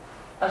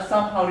 are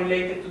somehow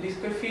related to these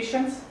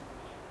coefficients,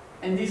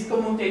 and this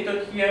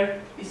commutator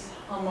here is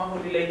somehow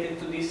related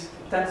to this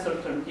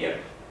tensor term here.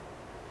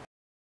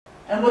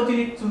 And what you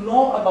need to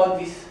know about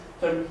this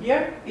term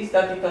here is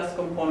that it has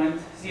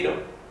component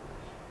 0,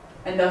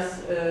 and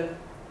has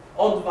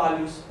odd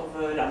values of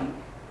rank.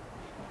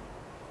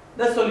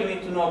 That's all you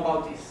need to know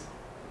about this.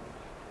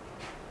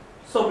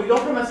 So we go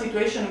from a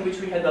situation in which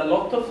we had a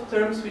lot of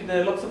terms with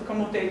lots of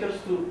commutators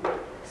to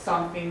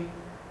something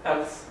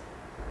else.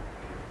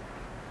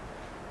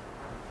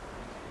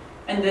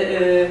 And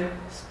the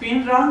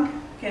spin rank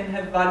can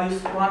have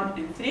values 1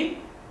 and 3.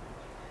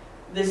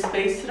 The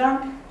space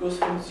rank goes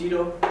from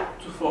 0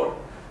 to 4.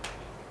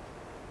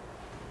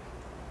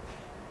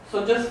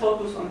 So just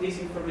focus on this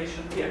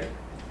information here.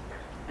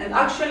 And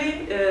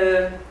actually,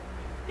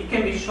 it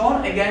can be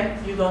shown,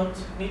 again, you don't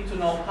need to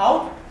know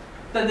how,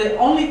 that the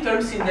only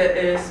terms in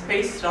the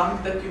space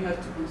rank that you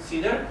have to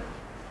consider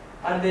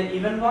are the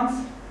even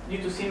ones due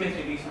to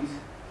symmetry reasons.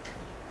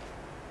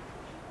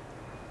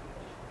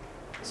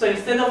 So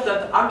instead of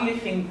that ugly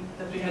thing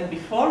that we had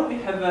before, we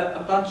have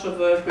a bunch of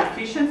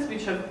coefficients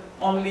which have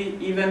only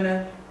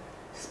even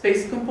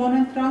space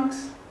component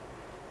ranks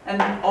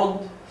and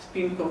odd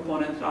spin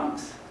component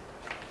ranks.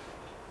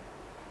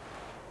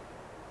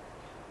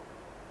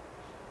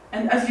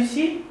 And as you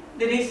see,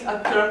 there is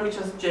a term which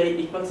has j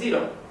equals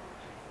 0.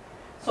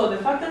 So the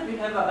fact that we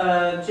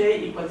have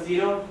j equals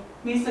 0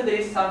 means that there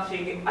is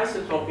something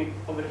isotropic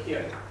over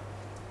here.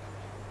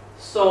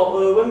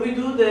 So when we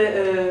do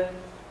the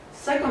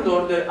second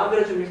order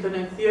average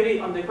Hamiltonian theory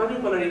on the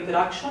quadrupolar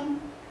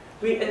interaction,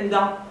 we end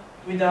up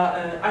with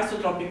an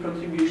isotropic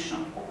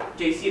contribution,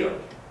 J0.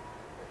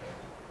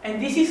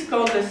 And this is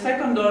called the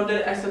second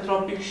order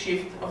isotropic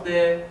shift of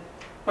the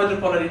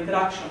quadrupolar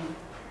interaction.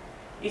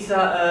 It's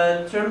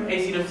a term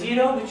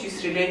A00 which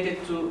is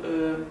related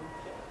to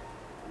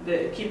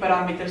the key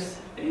parameters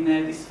in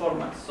this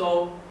format.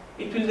 So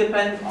it will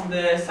depend on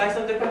the size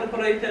of the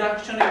quadrupolar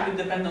interaction, it will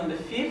depend on the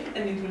field,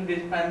 and it will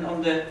depend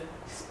on the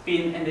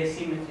spin and the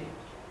symmetry.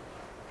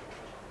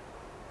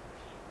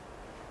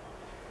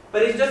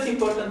 But it's just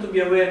important to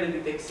be aware that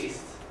it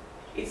exists.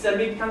 It's a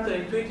bit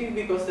counterintuitive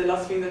because the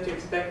last thing that you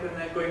expect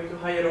when going to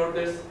higher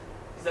orders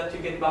is that you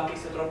get back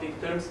isotropic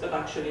terms, but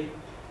actually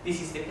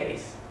this is the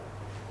case.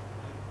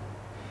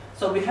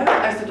 So we have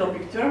an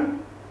isotropic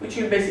term which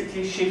will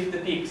basically shift the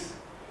peaks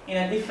in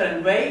a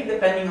different way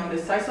depending on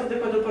the size of the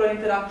quadrupolar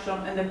interaction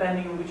and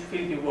depending on which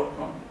field you work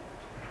on.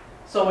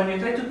 So when you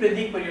try to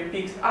predict where your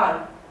peaks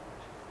are,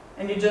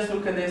 and you just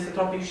look at the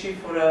isotropic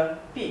shift for a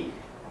peak,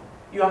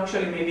 you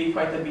actually may be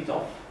quite a bit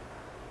off.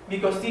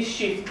 Because this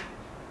shift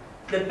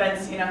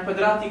depends in a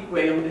quadratic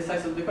way on the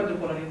size of the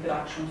quadrupolar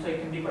interaction, so it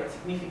can be quite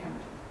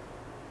significant.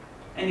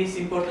 And it's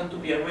important to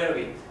be aware of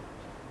it.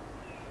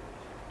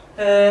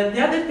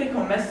 The other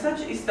take-home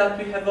message is that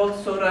we have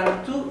also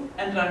rank 2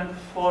 and rank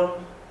 4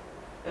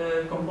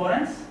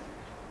 components.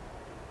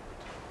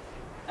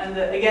 And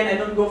again, I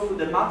don't go through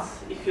the maths.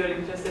 If you're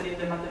interested in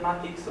the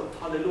mathematics of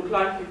how they look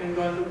like, you can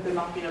go and look them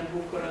up in a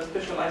book or a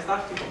specialized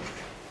article.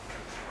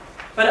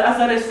 But as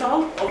a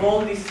result of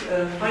all these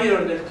higher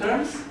order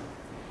terms,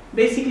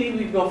 basically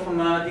we go from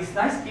this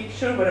nice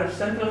picture where our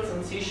central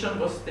transition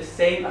was the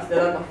same as the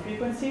Larmor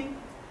frequency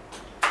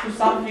to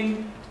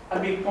something a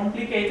bit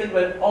complicated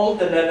where all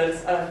the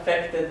levels are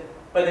affected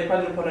by the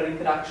quadrupolar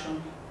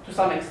interaction to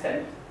some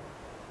extent.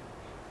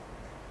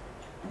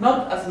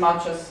 Not as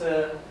much as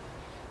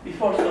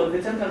before, so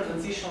the central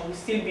transition will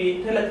still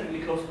be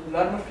relatively close to the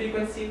Larmor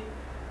frequency,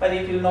 but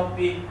it will not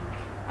be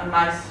a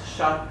nice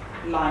sharp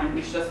line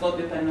which does not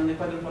depend on the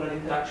quadrupolar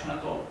interaction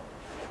at all.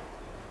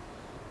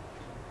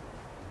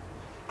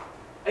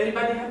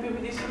 Everybody happy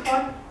with this so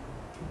far?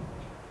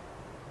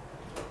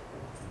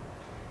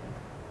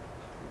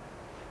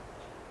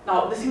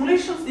 Now, the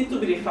simulations need to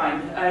be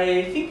refined.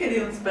 I think I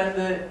didn't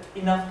spend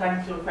enough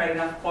time to acquire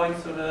enough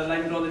points on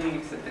line broadening,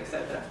 etc.,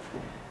 etc.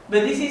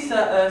 But this is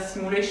a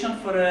simulation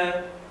for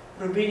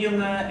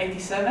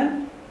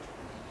rubidium-87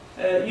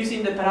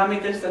 using the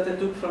parameters that I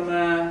took from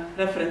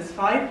reference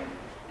 5,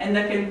 and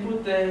I can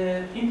put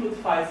the input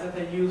files that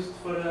I used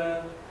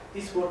for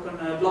this work on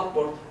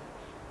Blackboard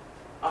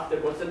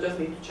afterwards. I just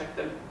need to check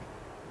them.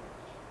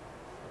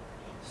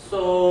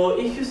 So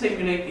if you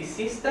simulate this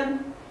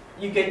system,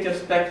 you get your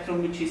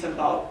spectrum, which is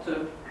about,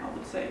 I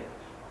would say,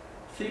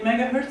 3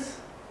 megahertz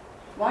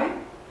wide,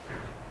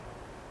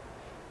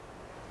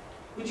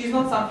 which is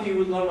not something you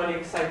would normally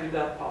excite with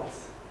that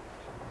pulse.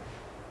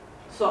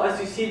 So as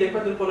you see, the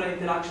quadrupolar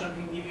interaction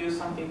can give you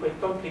something quite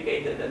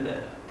complicated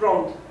and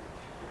broad.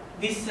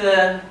 This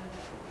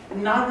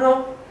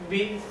narrow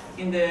bit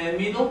in the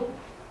middle,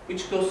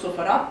 which goes so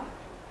far up,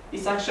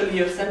 is actually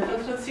your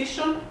central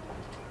transition,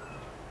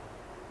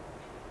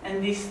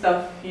 and this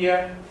stuff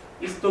here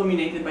is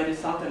dominated by the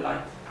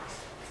satellite.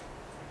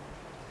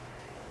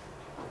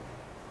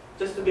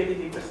 Just to get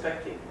it in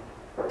perspective.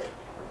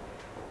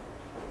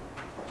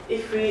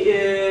 If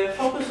we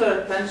focus our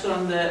attention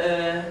on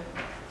the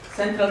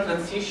central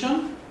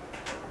transition,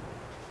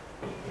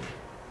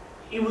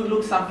 it would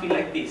look something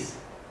like this,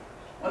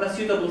 on a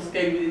suitable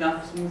scale with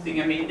enough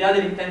smoothing. I mean, the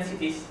other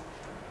intensities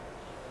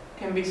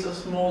can be so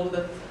small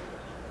that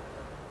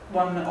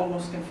one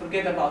almost can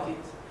forget about it.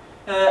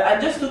 I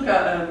just took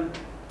a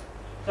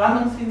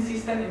random scene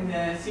system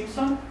in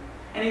Simpson,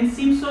 and in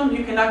Simpson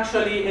you can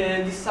actually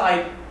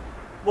decide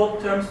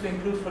what terms to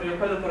include for your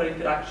quadrupolar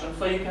interaction.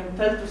 So you can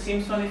tell to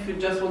Simpson if you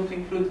just want to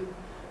include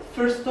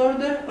first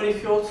order or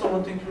if you also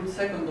want to include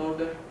second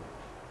order.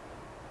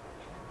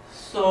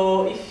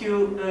 So if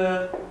you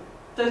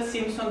tell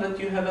Simpson that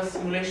you have a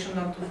simulation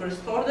down to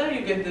first order,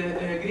 you get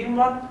the green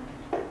one.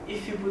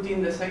 If you put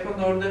in the second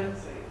order,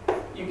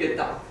 you get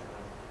that.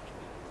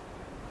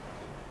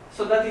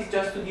 So that is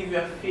just to give you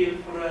a feel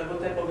for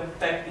what type of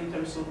effect in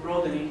terms of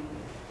broadening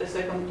the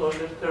second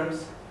order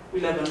terms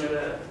will have on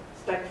your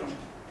spectrum.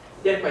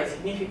 They are quite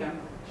significant.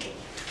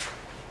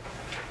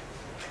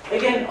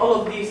 Again,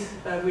 all of these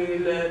we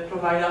will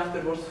provide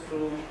afterwards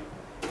through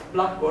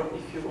Blackboard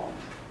if you want.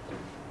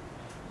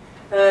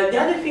 The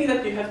other thing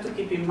that you have to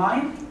keep in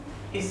mind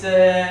is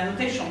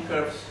notation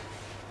curves.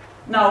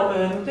 Now,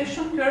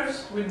 notation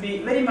curves will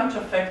be very much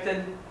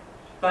affected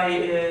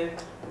by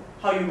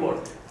how you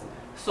work.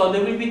 So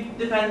they will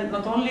depend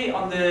not only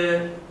on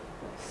the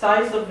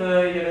size of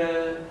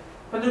your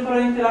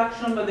quadrupolar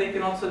interaction, but they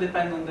can also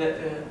depend on the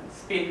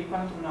speed,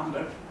 quantum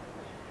number.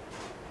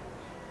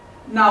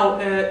 Now,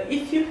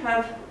 if you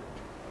have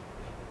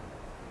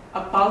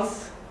a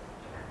pulse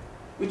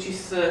which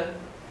is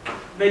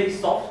very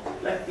soft,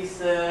 like this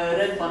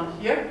red one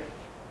here,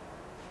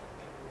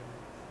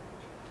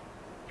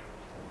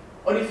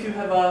 or if you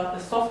have a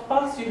soft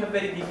pulse, you have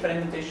very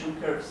different notation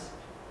curves.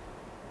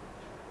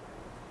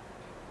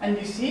 And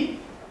you see,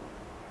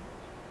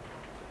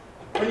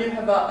 when you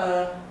have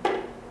a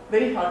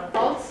very hard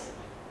pulse,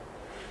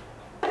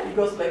 it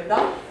goes like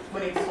that.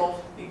 When it's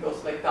soft, it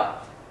goes like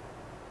that.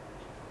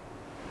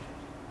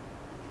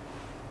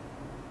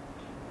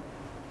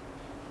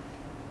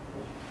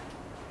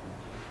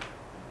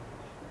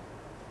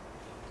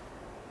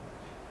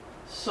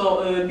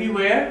 So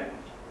beware,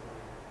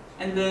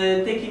 and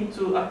take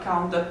into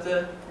account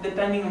that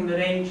depending on the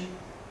range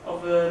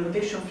of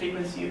notation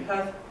frequency you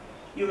have,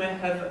 you may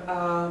have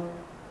a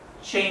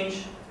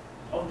change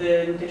of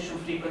the notation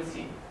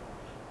frequency,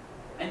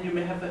 and you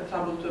may have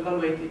trouble to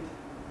evaluate it.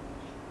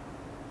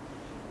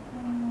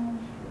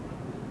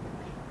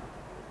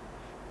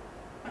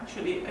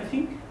 Actually, I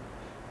think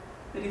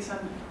there is a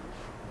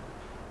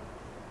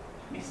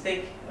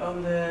mistake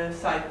on the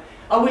side.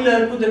 I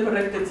will put the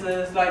corrected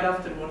slide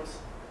afterwards.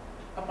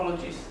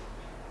 Apologies.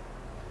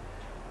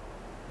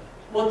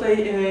 What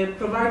I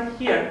provide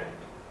here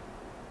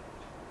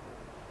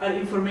are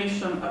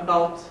information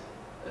about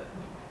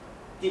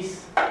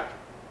this.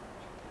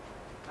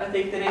 I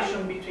take the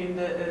ratio between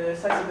the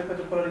size of the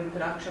quadrupolar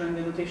interaction and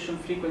the notation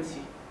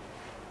frequency.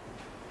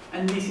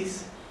 And this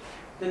is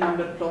the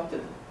number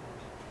plotted.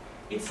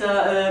 It's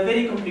a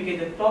very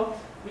complicated plot,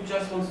 which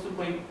just wants to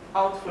point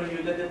out for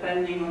you that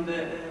depending on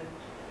the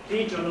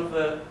region of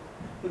the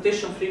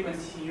notation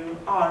frequency you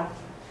are,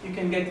 you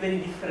can get very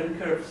different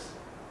curves.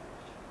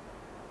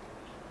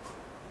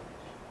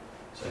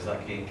 So is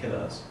that key in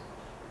kilohertz?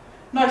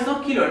 No, it's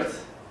not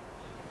kilohertz.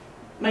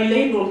 My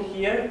label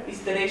here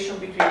is the ratio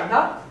between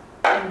that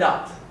and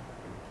that.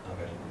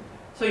 Okay.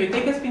 So you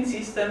take a spin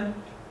system,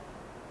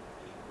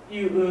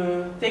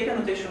 you take a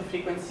notation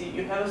frequency,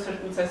 you have a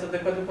certain size of the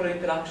quadrupolar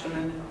interaction,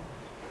 and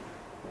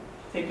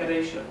take a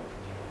ratio.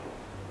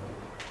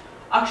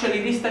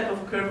 Actually, this type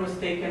of curve was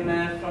taken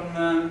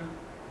from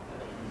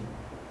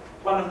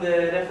one of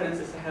the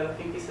references I have. I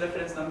think it's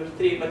reference number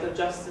 3, but I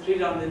just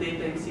rerun the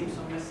data in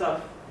Simpson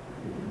myself.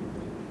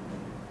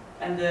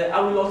 And I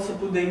will also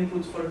put the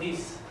input for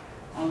this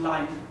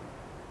online.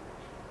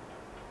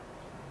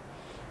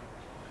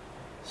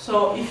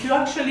 So if you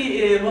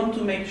actually want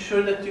to make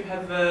sure that you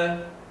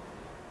have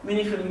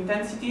meaningful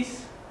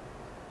intensities,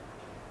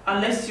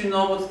 unless you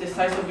know what's the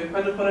size of your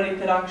quadrupolar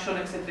interaction,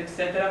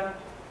 etc.,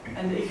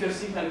 and if your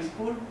signal is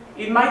poor,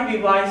 it might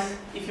be wise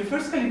if you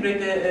first calibrate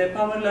the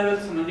power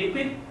levels on a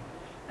liquid,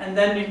 and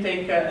then you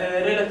take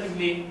a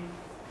relatively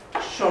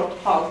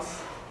short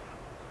pulse.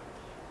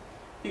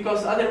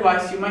 Because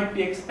otherwise you might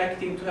be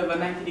expecting to have a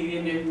 90 degree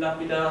and you end up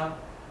with a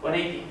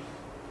 180.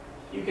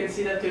 You can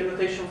see that your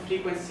rotation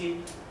frequency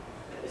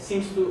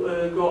seems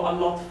to go a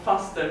lot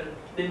faster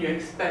than you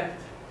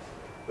expect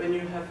when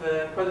you have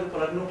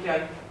quadrupolar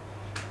nuclei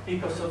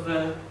because of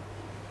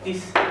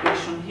this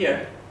equation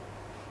here.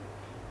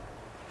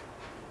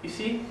 You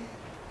see?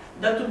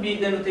 That would be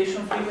the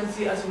notation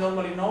frequency as you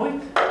normally know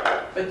it,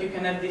 but you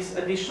can have this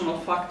additional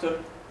factor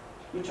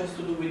which has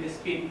to do with the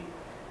spin.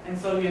 And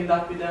so you end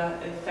up with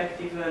an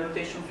effective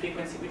notation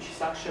frequency which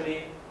is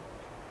actually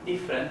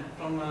different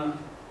from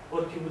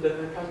what you would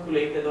have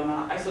calculated on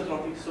an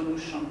isotropic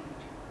solution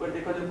where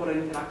the quadrupolar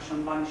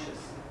interaction vanishes.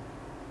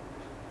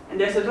 And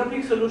the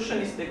isotropic solution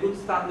is the good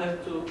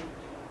standard to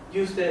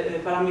use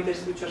the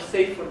parameters which are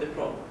safe for the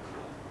probe.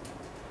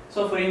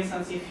 So for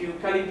instance, if you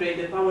calibrate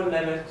the power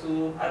level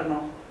to, I don't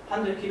know,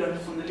 100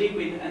 kilohertz on the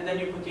liquid, and then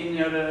you put in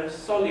your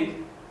solid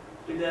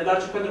with a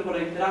large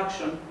quadrupolar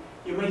interaction,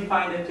 you may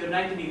find that your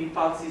 90 degree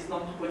pulse is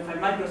not 2.5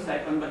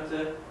 microsecond, but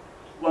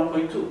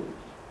 1.2.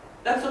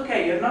 That's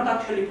okay, you're not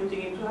actually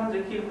putting in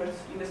 200 kilohertz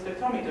in the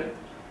spectrometer.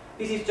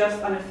 This is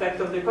just an effect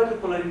of the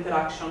quadrupolar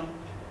interaction,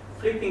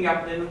 flipping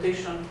up the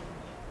notation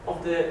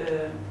of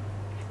the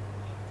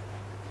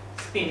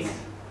spins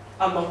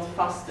a lot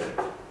faster.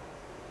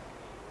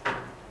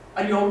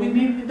 Are you all with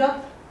me with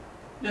that?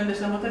 Do you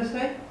understand what I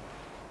say?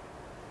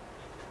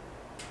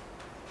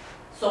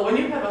 So when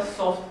you have a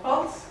soft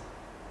pulse,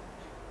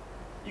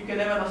 you can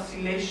have an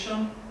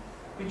oscillation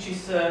which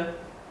is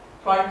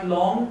quite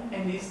long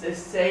and is the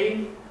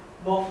same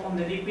both on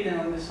the liquid and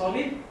on the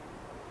solid.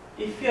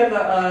 If you have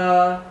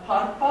a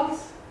hard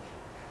pulse,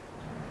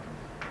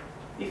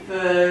 if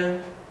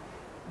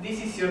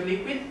this is your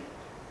liquid,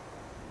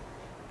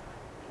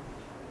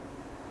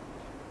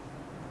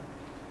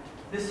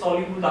 the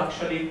solid would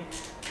actually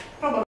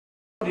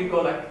probably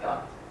go like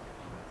that.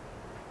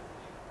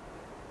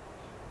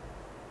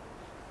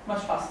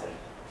 Much faster.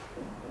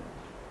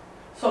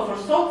 So for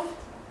soft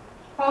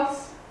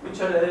pulse,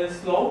 which are a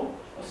slow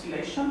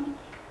oscillation,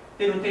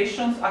 the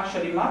notations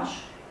actually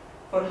match.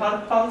 For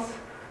hard pulse,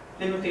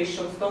 the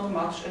notations don't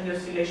match and the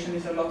oscillation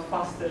is a lot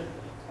faster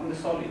on the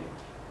solid.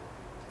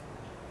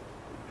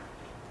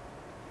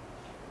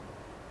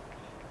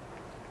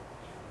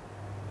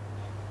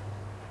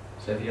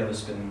 So if you have a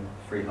spin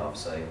 3/2,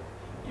 say,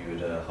 you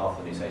would half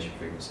the nutation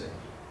frequency.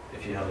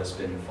 If you have a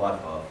spin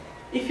 5/2.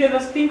 If you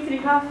have a spin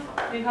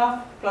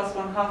 3/2 plus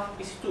 1/2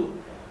 is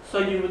 2. So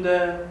you would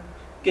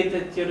get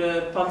that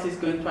your pulse is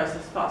going twice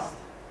as fast.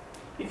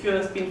 If you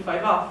have a spin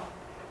 5/2,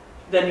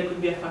 then it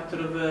could be a factor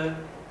of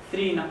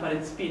 3 in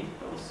apparent speed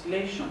of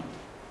oscillation.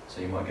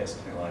 So you might get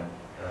something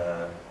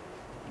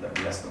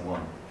like less than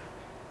 1.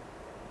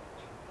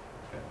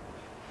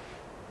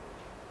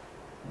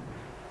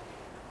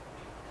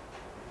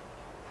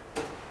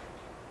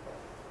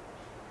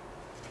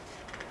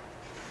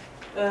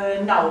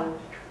 Now,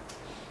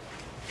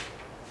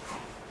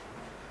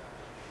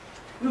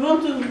 we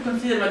want to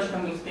consider magic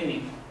angle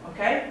spinning,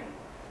 okay?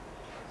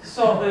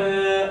 So,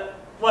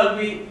 well,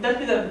 we dealt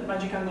with the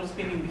magic angle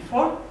spinning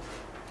before.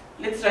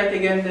 Let's write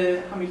again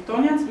the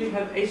Hamiltonians. We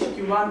have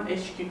HQ1,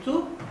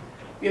 HQ2.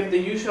 We have the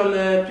usual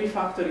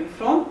prefactor in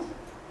front.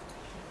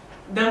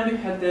 Then we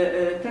had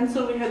the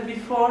tensor we had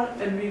before,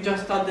 and we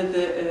just added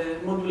the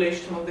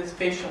modulation of the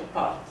spatial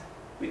part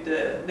with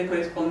the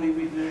corresponding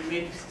with the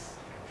matrices.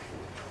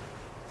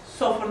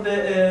 So for the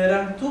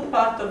rank 2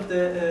 part of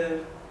the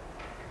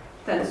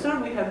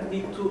tensor, we have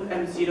the two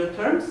M0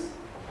 terms.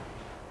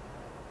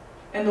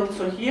 And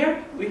also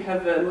here, we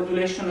have a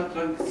modulation at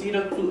rank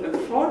 0, 2, and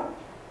 4.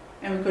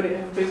 And we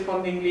have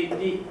correspondingly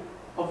D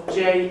of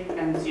J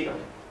and 0.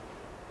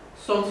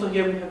 So also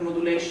here we have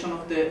modulation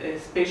of the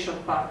spatial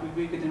part with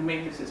Euclidean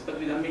matrices, but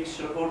with a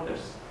mixture of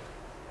orders.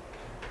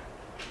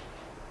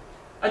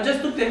 I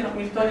just took the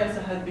Hamiltonians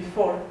I had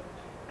before,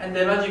 and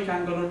the magic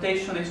angle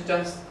notation is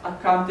just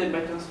accounted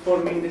by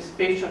transforming the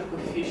spatial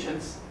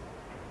coefficients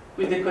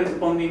with the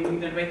corresponding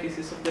Euclidean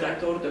matrices of the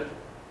right order.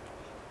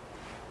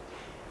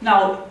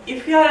 Now,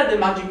 if we are at the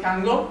magic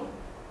angle,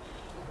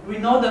 we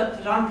know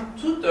that rank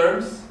 2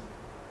 terms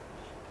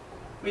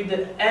with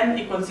the m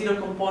equals 0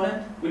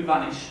 component will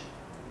vanish.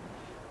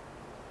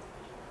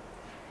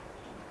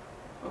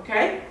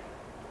 Okay?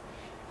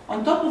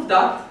 On top of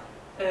that,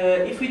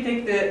 if we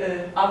take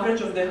the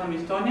average of the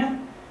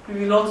Hamiltonian,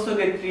 we will also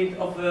get rid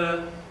of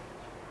the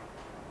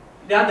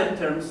other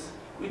terms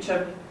which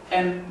have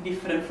m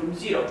different from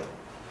 0.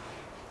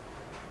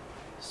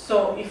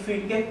 So if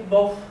we get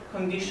both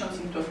conditions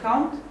into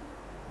account,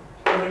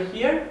 over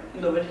here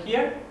and over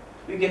here,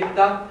 we get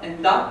that,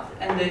 and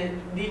the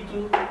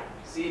d2,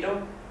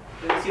 0,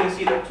 0,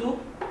 0, 2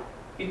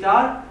 with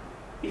r.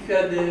 If you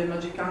add the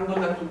magic angle,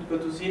 that would go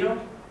to 0.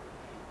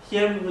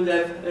 Here we will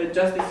have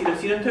just the 0,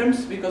 0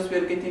 terms because we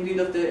are getting rid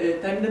of the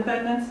time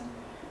dependence.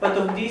 But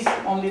of this,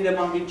 only the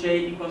one with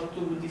j equals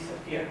 2 will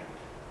disappear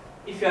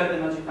if you add the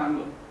magic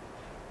angle.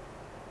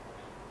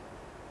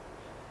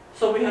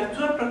 So we have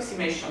two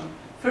approximations.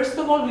 First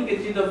of all, we get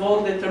rid of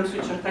all the terms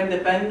which are time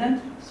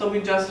dependent. So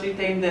we just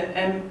retain the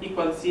m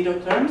equals 0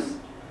 terms,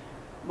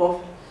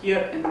 both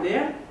here and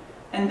there.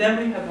 And then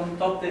we have on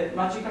top the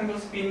magic angle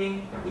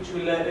spinning, which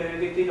will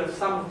get rid of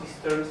some of these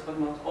terms, but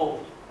not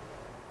all.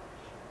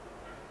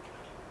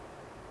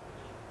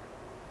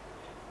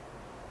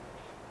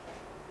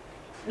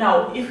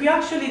 Now, if we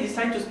actually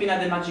decide to spin at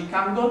the magic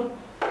angle,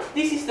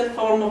 this is the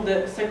form of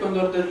the second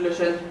order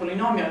Legendre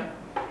polynomial.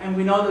 And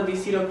we know that the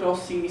zero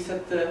crossing is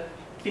at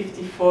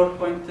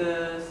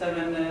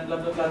 54.7 blah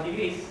blah blah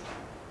degrees.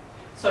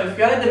 So if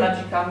we are at the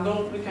magic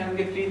angle, we can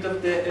get rid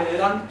of the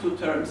rank 2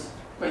 terms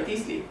quite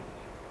easily.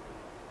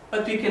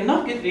 But we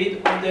cannot get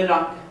rid of the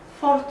rank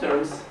 4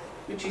 terms,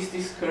 which is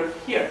this curve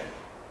here.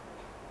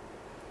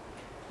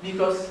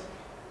 Because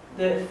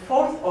the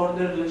fourth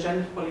order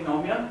Legendre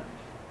polynomial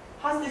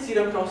has the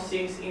zero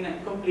crossings in a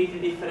completely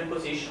different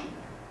position.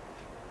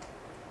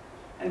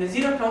 And the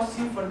zero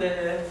crossing for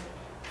the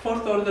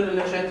fourth order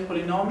Legendre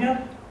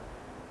polynomial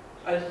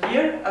are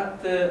here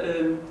at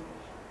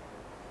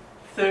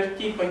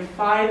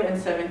 30.5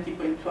 and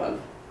 70.12.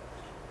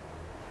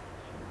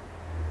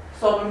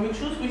 So when we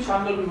choose which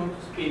angle we want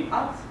to spin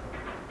at,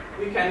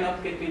 we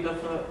cannot get rid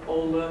of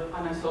all the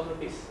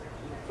anisotropies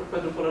for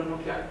quadrupolar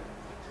nuclei.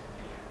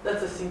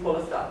 That's as simple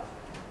as that.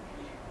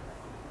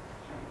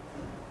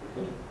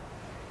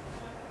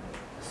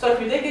 So if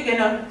we take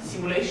again a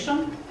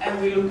simulation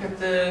and we look at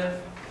the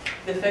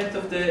effect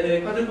of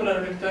the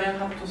quadrupolar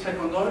Hamiltonian up to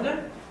second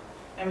order,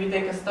 and we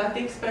take a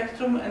static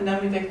spectrum and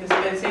then we take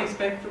the same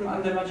spectrum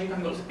under magic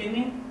angle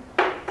spinning,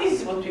 this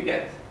is what we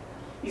get.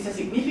 It's a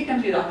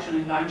significant reduction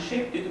in line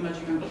shape due to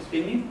magic angle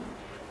spinning,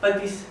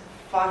 but it's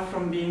far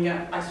from being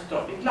an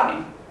isotropic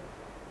line.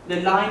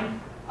 The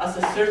line has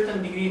a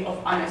certain degree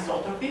of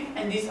anisotropy,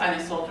 and this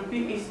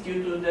anisotropy is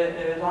due to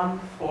the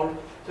rank 4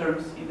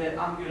 terms in the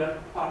angular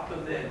part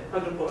of the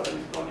quadrupolar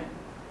Hamiltonian.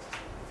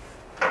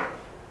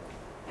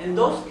 And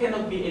those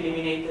cannot be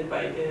eliminated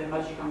by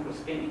magic angle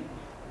spinning.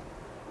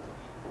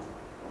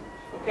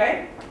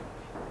 Okay?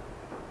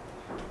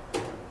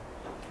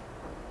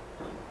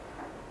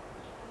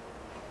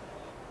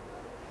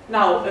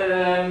 Now,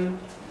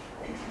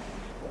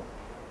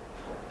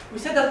 we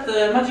said that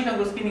magic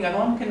angle spinning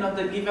alone cannot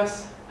give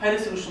us high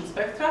resolution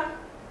spectra.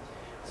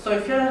 So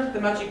if you're at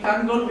the magic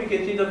angle, we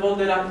get rid of all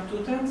the rank 2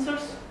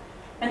 tensors.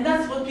 And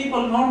that's what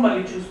people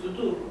normally choose to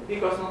do,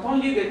 because not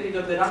only you get rid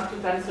of the rank 2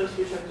 tensors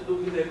which have to do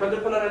with the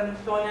quadrupolar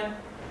Hamiltonian,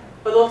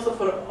 but also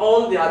for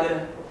all the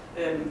other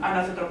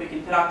anisotropic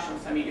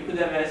interactions. I mean, you could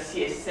have a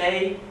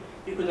CSA,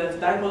 you could have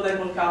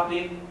dipole-dipole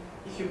coupling.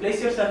 If you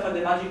place yourself at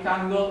the magic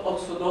angle,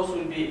 also those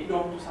will be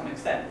gone to some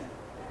extent.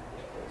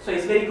 So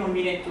it's very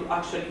convenient to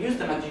actually use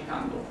the magic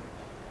angle.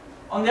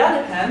 On the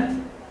other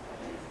hand,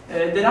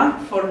 the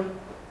rank 4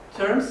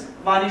 terms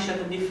vanish at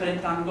a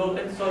different angle,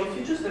 and so if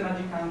you choose the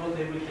magic angle,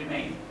 they will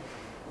remain.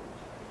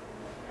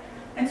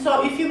 And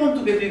so if you want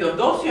to get rid of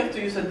those, you have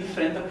to use a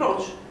different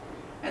approach.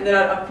 And there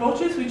are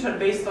approaches which are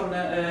based on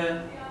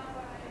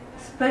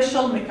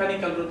special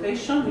mechanical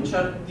rotation, which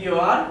are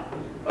DOR,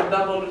 or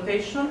double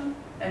rotation,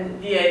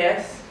 and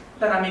DAS,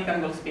 dynamic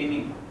angle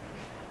spinning.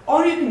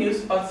 Or you can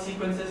use pulse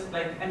sequences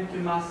like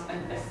MQ mass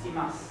and ST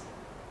mass.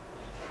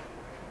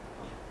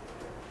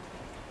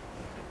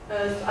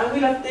 I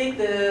will update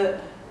the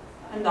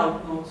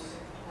handout notes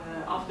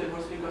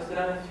afterwards because there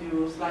are a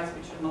few slides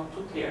which are not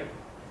too clear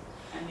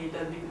and need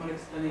a bit more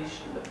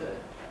explanation, but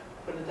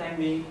for the time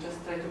being,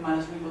 just try to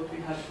manage with what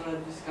we have for a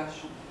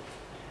discussion.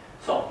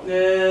 So,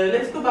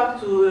 let's go back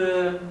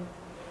to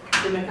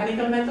the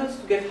mechanical methods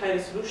to get high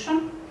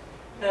resolution.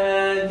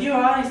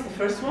 DOR is the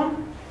first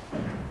one.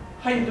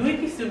 How you do it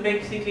is to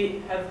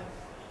basically have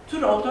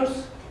two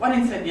rotors, one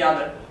inside the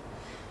other.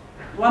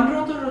 One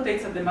rotor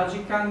rotates at the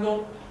magic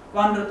angle,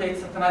 one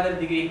rotates at another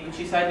degree, which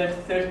is either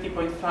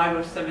 30.5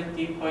 or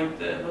 17 point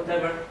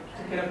whatever, to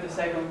take care of the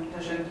second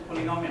Legendre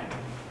polynomial.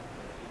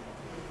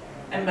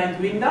 And by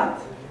doing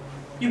that,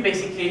 you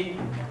basically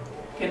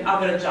can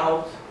average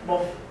out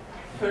both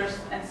first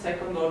and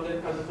second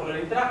order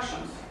quadrupolar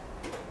interactions.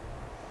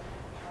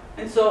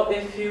 And so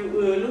if you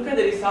look at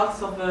the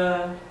results of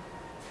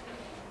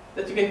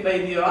that you get by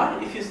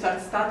DOR. If you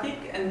start static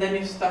and then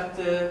you start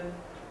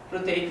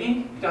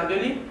rotating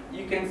gradually,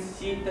 you can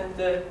see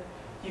that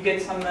you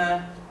get some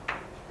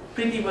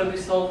pretty well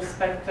resolved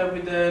spectra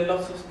with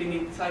lots of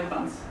spinning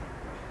sidebands.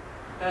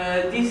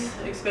 These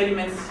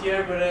experiments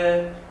here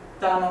were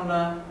done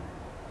on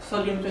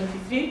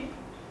sodium-23,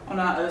 on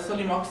a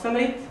sodium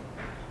oxalate,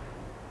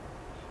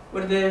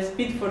 where the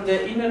speed for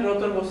the inner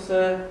rotor was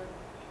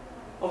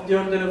of the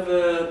order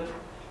of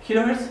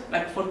kilohertz,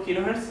 like 4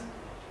 kilohertz,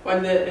 while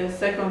the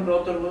second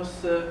rotor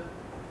was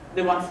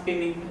the one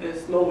spinning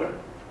slower.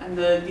 And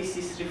this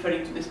is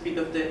referring to the speed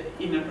of the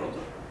inner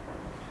rotor.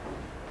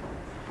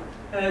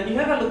 You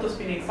have a lot of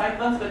spinning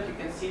sidebands, but you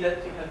can see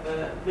that you have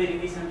a very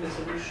decent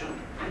resolution.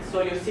 And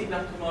so your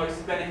signal to noise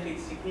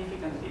benefits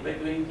significantly by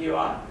doing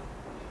DOR.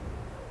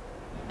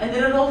 And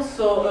there are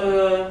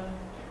also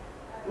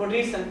more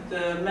recent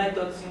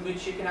methods in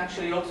which you can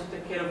actually also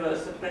take care of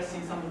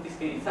suppressing some of these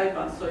spinning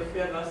sidebands. So if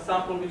you have a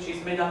sample which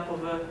is made up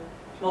of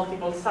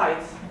multiple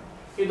sides,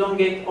 you don't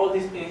get all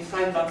these spinning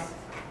sidebands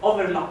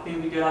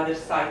overlapping with your other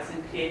sides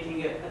and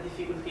creating a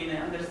difficulty in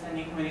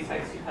understanding how many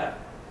sides you have.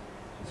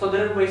 So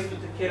there are ways to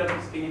take care of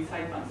the spinning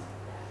sidebands.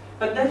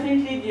 But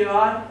definitely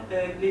DOR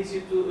leads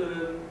you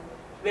to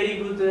very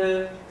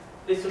good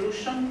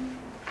resolution,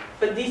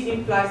 but this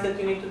implies that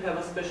you need to have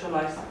a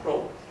specialized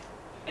probe.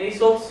 And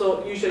it's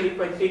also usually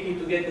quite tricky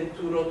to get the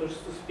two rotors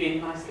to spin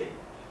nicely.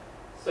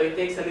 So it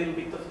takes a little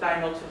bit of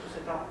time also to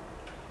set up.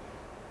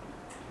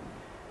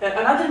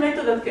 Another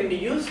method that can be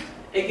used,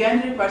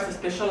 again, requires a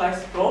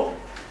specialized probe.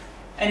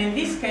 And in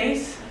this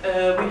case,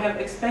 we have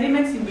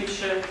experiments in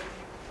which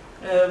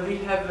we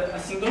have a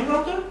single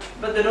rotor,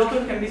 but the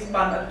rotor can be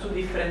spun at two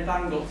different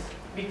angles,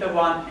 beta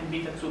 1 and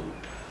beta 2.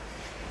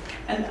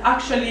 And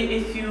actually,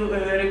 if you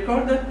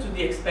record that to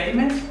the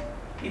experiment,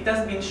 it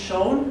has been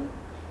shown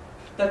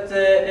that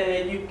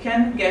you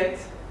can get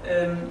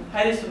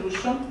high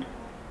resolution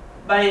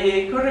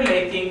by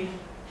correlating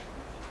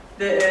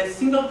the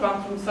single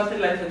quantum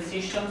satellite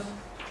transitions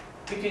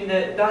between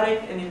the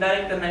direct and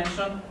indirect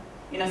dimension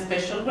in a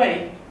special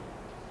way,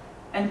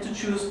 and to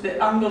choose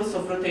the angles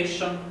of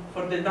rotation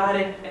for the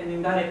direct and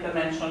indirect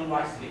dimension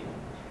wisely.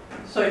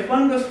 So if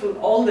one goes through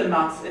all the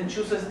maths and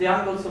chooses the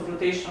angles of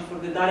rotation for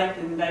the direct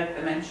and indirect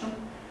dimension,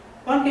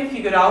 one can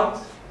figure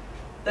out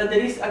that there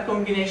is a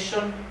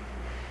combination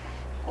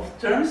of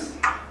terms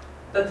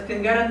that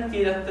can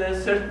guarantee that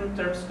certain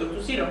terms go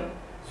to zero.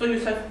 So you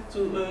have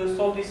to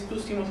solve these two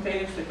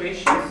simultaneous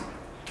equations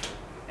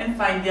and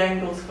find the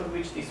angles for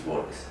which this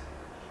works.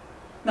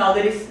 Now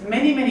there is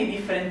many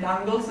different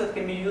angles that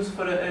can be used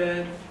for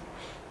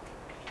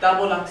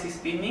double axis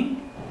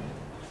spinning,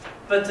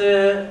 but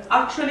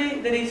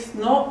actually there is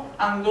no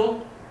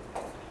angle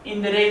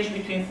in the range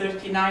between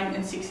 39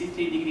 and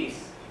 63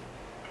 degrees.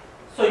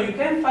 So you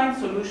can find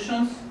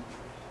solutions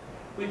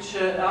which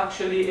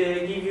actually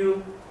give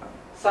you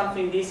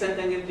something decent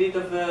and get rid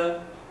of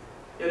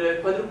your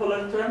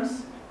quadrupolar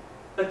terms,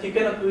 but you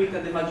cannot do it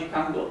at the magic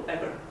angle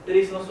ever. There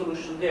is no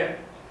solution there.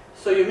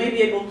 So you may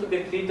be able to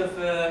get rid of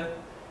the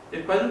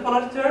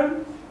quadrupolar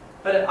term,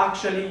 but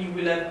actually you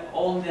will have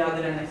all the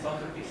other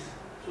anisotropies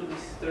to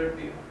disturb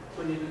you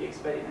when you do the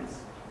experiments.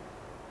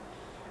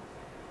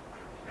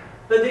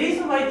 But the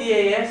reason why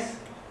DAS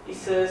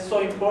is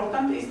so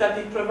important is that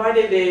it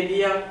provided the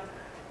idea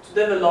to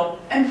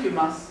develop MQ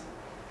mass.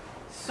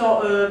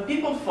 So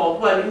people thought,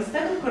 well,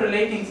 instead of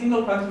correlating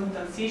single quantum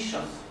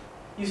transitions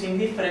using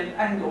different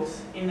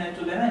angles in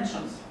 2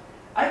 dimensions,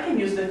 I can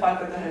use the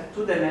fact that I have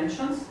 2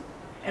 dimensions,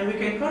 and we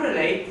can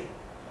correlate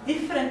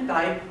different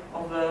type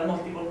of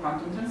multiple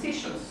quantum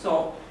transitions.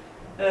 So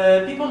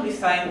people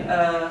designed,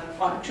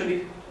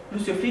 actually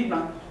Lucio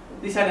Friedman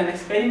designed an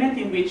experiment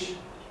in which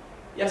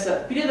he has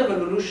a period of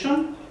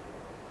evolution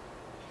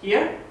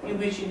here, in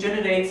which it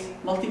generates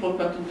multiple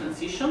quantum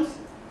transitions.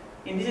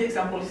 In this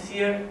example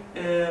here,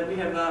 we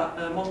have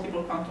a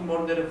multiple quantum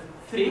order of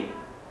 3.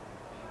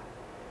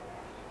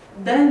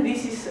 Then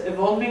this is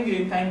evolving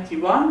during time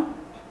t1,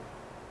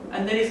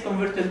 and then is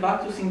converted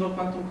back to single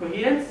quantum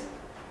coherence.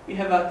 We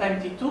have a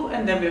time t2,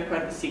 and then we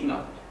acquire the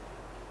signal.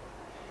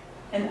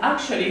 And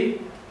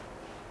actually,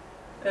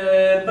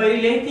 by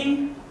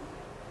relating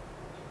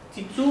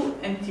t2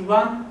 and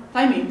t1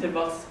 time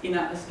intervals in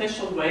a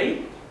special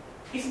way,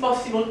 it's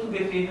possible to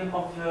get rid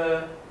of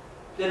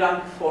the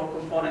rank 4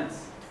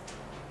 components.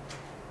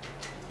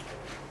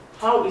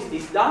 How is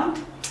this done?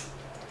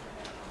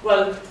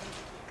 Well,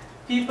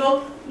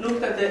 people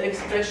looked at the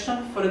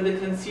expression for the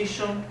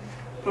transition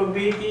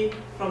probability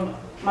from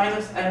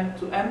 -m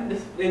to m,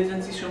 the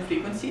transition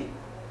frequency.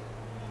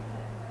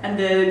 And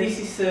this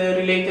is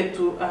related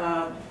to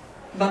a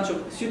bunch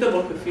of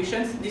suitable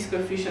coefficients. These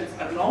coefficients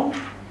are known.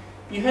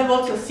 You have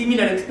also a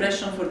similar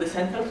expression for the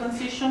central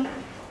transition.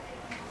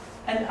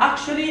 And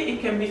actually,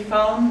 it can be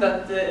found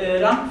that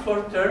the rank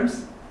 4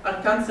 terms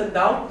are cancelled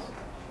out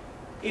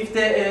if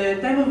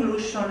the time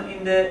evolution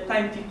in the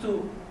time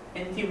t2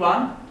 and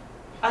t1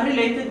 are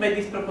related by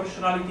this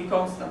proportionality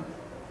constant,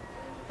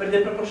 where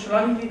the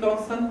proportionality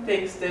constant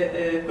takes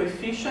the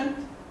coefficient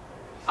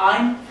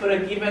I for a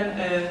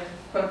given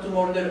quantum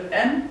order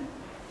n,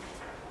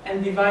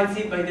 and divides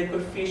it by the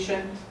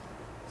coefficient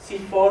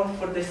C4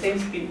 for the same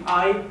spin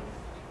I,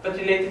 but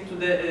related to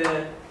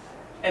the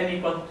m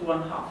equal to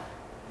 1/2.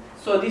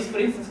 So this, for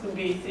instance, could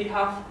be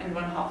 3/2 and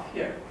 1/2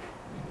 here.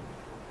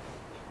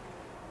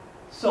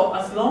 So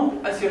as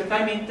long as your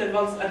time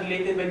intervals are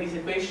related by this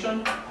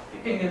equation,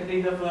 you can get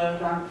rid of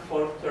rank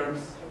 4 terms.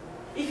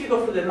 If you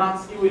go through the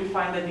maths, you will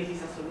find that this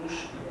is a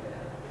solution.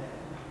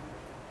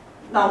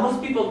 Now,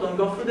 most people don't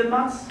go through the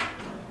maths.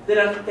 There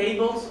are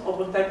tables of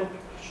what type of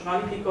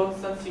proportionality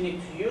constants you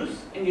need to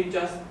use, and you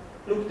just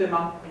look them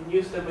up and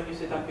use them when you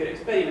set up your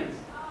experiments.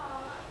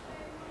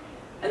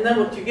 And then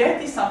what you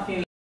get is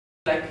something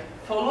like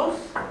follows.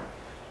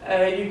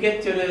 You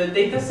get your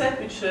data set,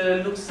 which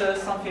looks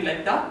something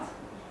like that.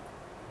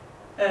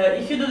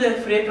 If you do the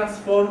Fourier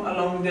transform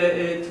along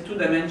the two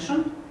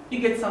dimension, you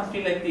get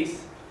something like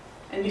this.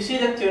 And you see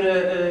that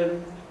your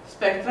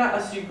spectra,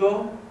 as you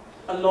go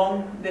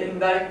along the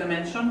indirect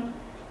dimension,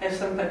 have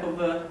some type of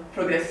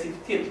progressive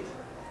tilt.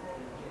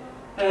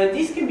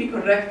 This can be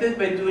corrected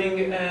by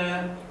doing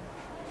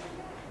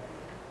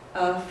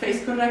a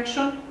phase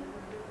correction,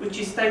 which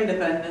is time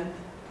dependent.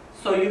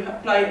 So you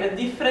apply a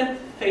different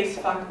phase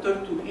factor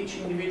to each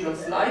individual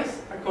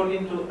slice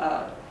according to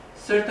a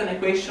certain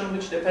equation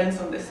which depends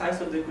on the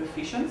size of the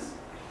coefficients.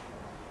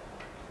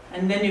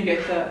 And then you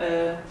get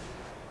a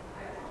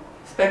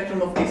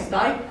spectrum of this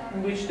type,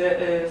 in which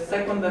the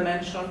second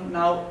dimension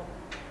now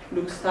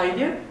looks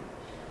tidier.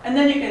 And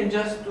then you can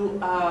just do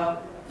a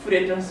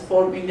Fourier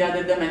transform in the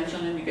other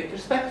dimension and you get your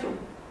spectrum.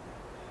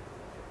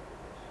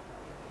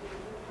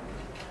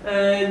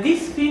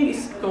 This thing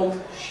is called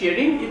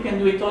shearing. You can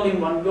do it all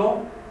in one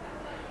go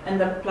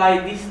and apply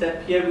this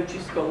step here, which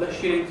is called a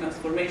shearing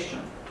transformation.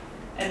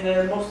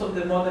 And most of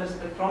the modern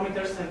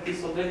spectrometers have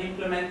this already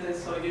implemented,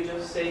 so you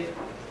just say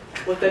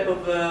what type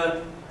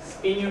of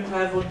spin you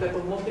have, what type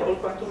of multiple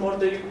quantum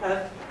order you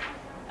have,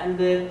 and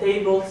the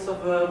tables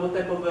of what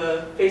type of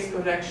phase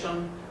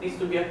correction needs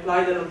to be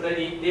applied are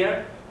already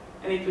there,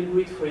 and it will do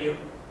it for you.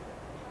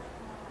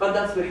 But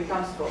that's where it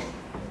comes from.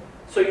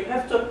 So you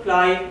have to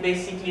apply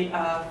basically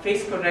a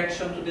phase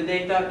correction to the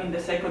data in the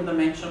second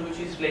dimension, which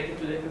is related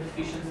to the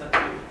coefficients that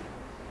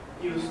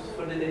you used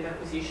for the data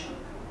acquisition.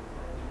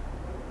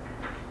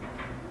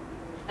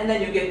 And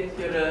then you get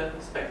your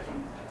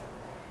spectrum.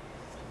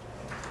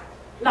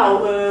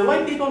 Now,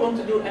 why people want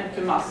to do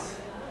MQ mass?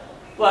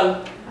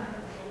 Well,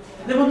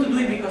 they want to do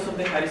it because of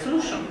the high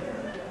resolution.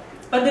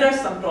 But there are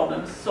some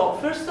problems. So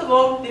first of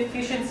all, the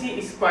efficiency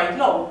is quite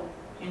low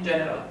in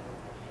general.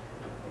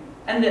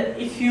 And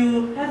if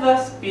you have a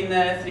spin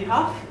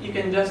 3/2, you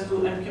can just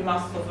do MQ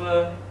mass of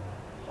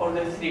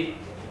order 3.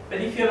 But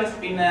if you have a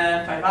spin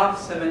 5/2,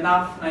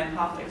 7/2,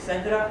 9/2,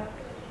 etc.,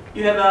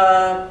 you have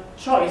a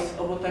choice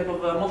of what type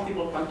of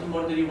multiple quantum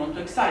order you want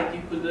to excite.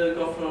 You could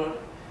go for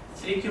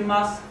 3Q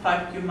mass,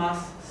 5Q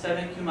mass,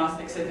 7Q mass,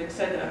 etc.,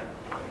 etc.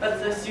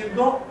 But as you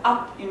go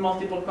up in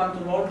multiple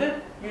quantum order,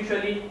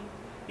 usually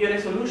your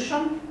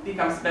resolution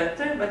becomes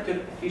better, but your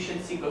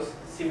efficiency goes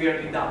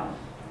severely down.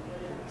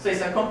 So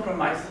it's a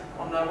compromise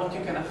on what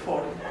you can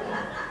afford.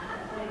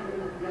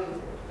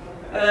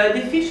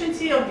 The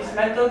efficiency of these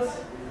methods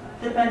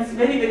depends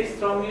very, very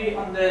strongly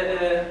on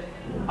the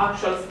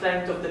actual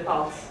strength of the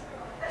pulse.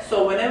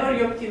 So whenever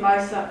you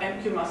optimize an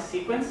MQ mass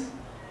sequence,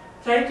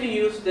 try to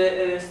use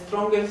the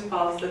strongest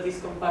pulse that is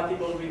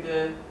compatible with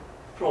the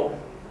probe.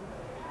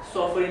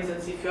 So for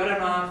instance, if you're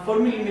on a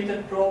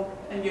 4mm probe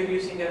and you're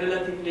using a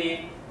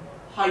relatively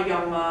high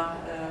gamma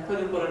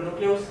quadrupolar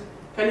nucleus,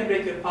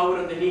 calibrate your power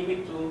on the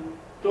liquid to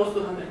close to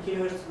 100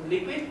 kHz on the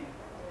liquid,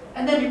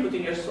 and then you put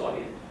in your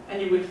solid.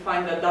 And you will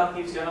find that that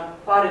gives you an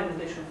apparent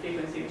rotation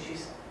frequency which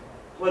is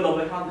well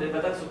over 100,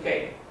 but that's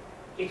okay.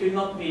 It will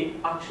not be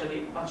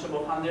actually much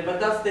above 100, but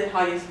that's the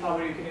highest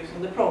power you can use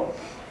on the probe.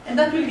 And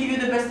that will give you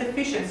the best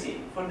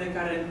efficiency for the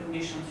current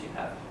conditions you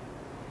have.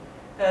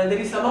 There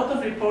is a lot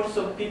of reports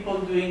of people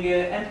doing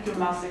MQ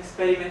mass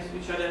experiments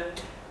which are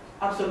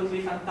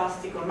absolutely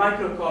fantastic, or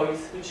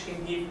microcoils which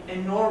can give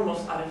enormous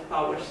RF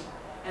powers.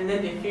 And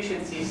then the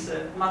efficiency is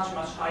much,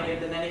 much higher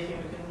than anything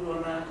you can do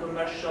on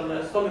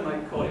commercial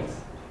solenoid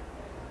coils.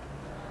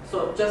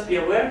 So just be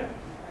aware,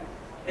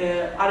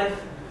 RF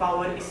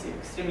power is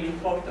extremely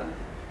important.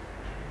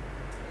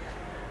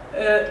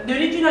 The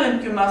original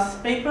MQ mass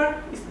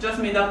paper is just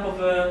made up of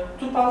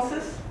 2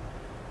 pulses,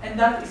 and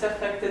that is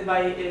affected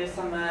by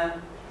some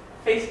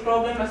phase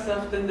problem, as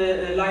often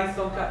the lines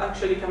don't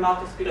actually come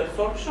out as pure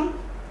absorption.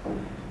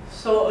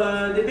 So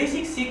the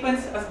basic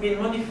sequence has been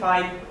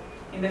modified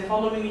in the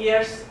following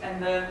years,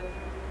 and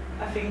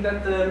I think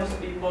that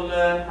most people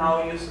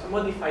now use a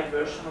modified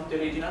version of the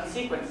original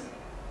sequence.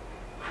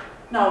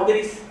 Now, there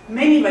is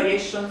many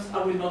variations. I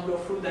will not go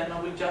through them. I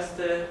will just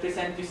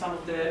present you some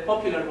of the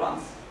popular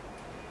ones.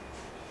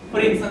 For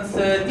instance,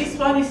 this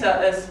one is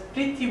a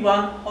split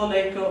T1 whole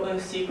echo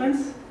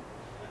sequence.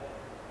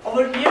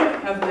 Over here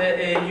we have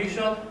the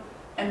usual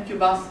MQ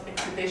bus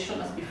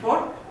excitation as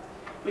before,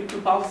 with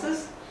 2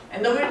 pulses.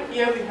 And over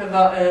here we have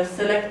a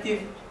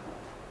selective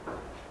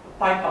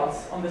pi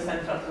pulse on the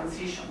central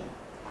transition.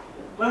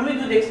 When we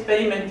do the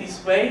experiment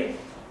this way,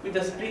 with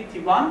a split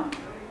T1,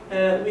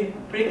 we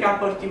break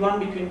up our T1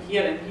 between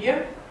here and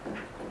here,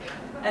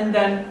 and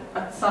then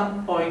at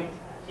some point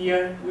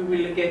here we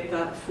will get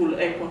a full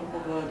echo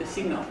of the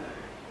signal.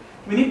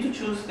 We need to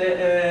choose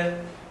the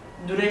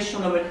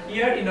duration over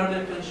here in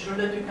order to ensure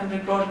that we can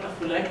record a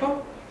full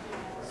echo.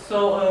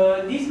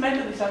 So this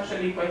method is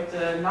actually quite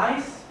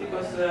nice,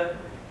 because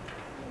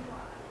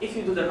if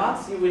you do the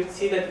maths, you will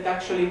see that it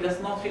actually does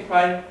not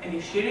require any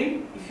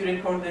shearing. If you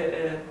record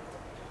the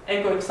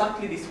echo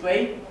exactly this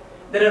way,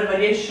 there are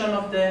variations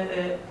of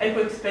the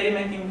echo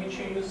experiment in which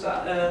you use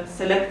a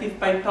selective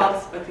pi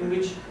pulse, but in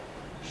which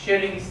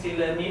shearing is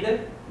still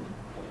needed.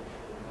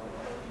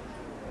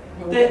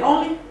 The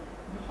only...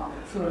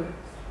 Sorry,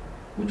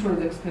 which one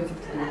is expensive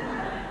to do?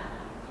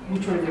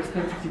 Which one is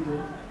expensive to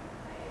do?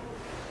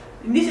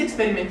 In this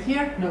experiment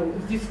here? No,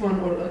 is this one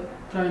or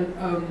trying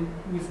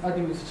with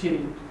adding with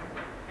shearing?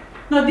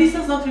 No, this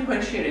does not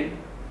require shearing.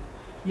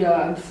 Yeah,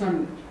 I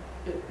understand.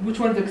 Which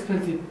one is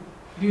expensive?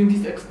 Doing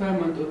this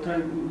experiment or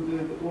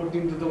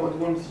doing the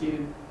one with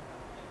shearing?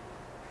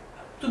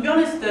 To be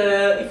honest,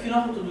 if you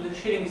know how to do the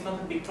shearing, it's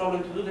not a big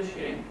problem to do the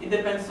shearing. It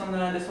depends on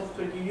the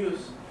software you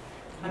use.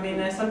 I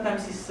mean,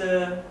 sometimes it's,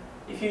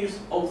 if you use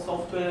old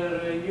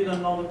software, you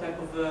don't know what type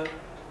of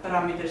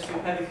parameters you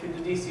have. If you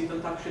do this, you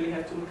don't actually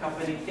have to look up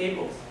any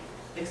tables.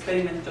 The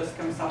experiment just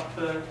comes up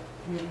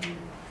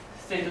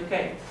straight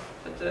okay.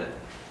 But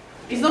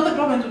it's not a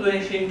problem to do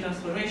any shearing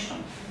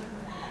transformation.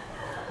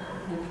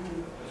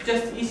 It's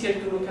just easier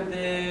to look at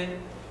the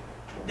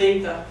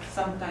data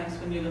sometimes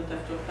when you don't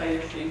have to apply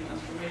a shearing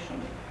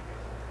transformation.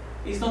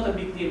 It's not a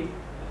big deal.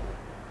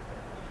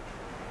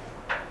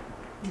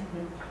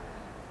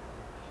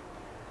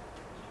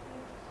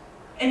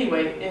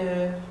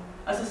 Anyway,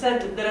 as I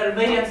said, there are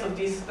variants of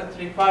this that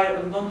require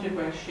or don't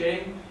require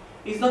shearing.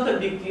 It's not a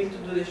big deal to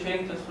do the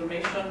shearing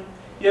transformation.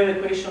 You have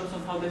equations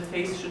on how the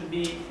phase should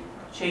be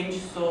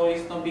changed, so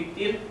it's no big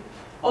deal.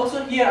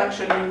 Also here,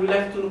 actually, we'll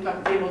have to look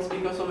up tables,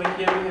 because over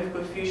here we have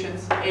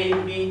coefficients A,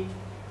 B,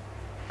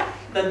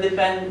 that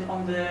depend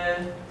on the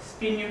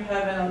spin you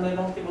have and on the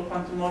multiple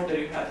quantum order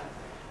you have.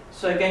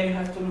 So again, you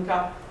have to look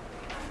up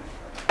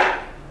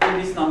what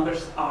these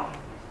numbers are.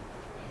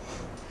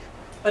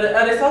 But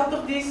as a result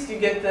of this, you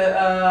get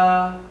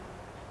a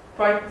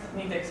quite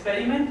neat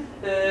experiment.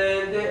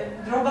 The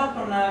drawback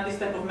on this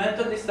type of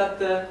method is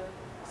that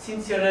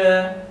since your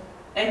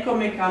echo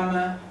may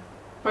come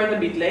quite a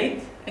bit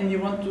late, and you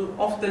want to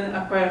often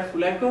acquire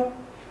full echo,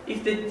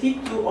 if the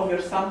T2 of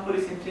your sample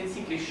is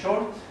intrinsically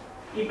short,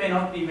 it may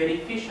not be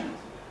very efficient.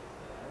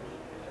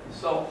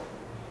 So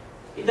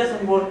it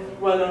doesn't work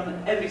well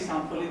on every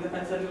sample. It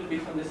depends a little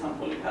bit on the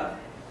sample you have.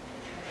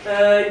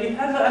 You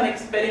have an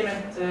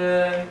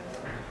experiment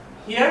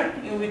here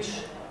in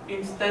which,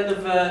 instead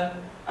of a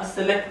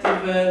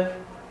selective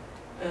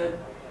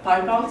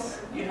pi pulse,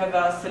 you have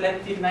a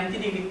selective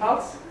 90-degree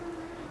pulse.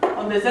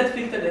 On the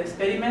Z-filtered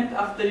experiment,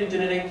 after you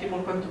generate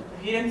triple quantum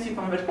coherence, you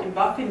convert it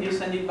back and you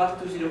send it back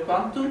to zero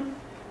quantum.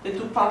 The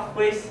two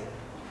pathways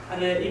are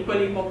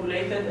equally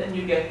populated and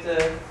you get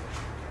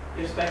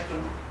your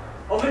spectrum.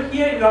 Over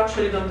here, you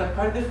actually don't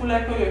acquire the full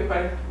echo, you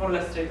acquire it more or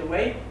less straight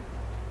away.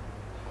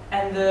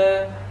 And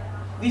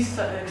this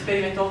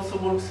experiment also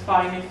works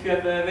fine if you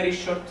have very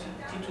short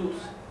T2s.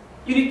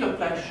 You need to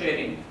apply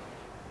shearing,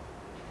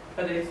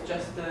 but it's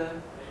just to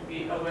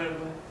be aware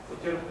of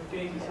what your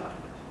opportunities are.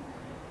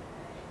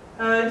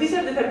 These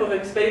are the type of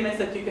experiments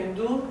that you can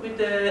do with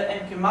the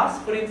MQ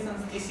mass. For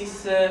instance, this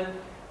is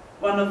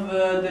one of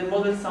the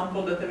model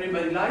samples that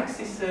everybody likes,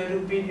 is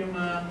rubidium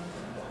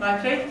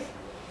nitrate.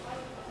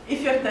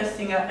 If you're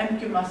testing an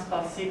MQ mass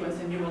pulse sequence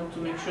and you want to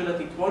make sure that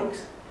it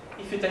works,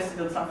 if you test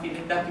it on something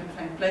like that, you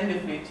find plenty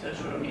of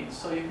literature on it,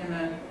 so you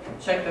can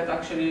check that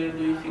actually you're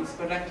doing things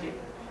correctly.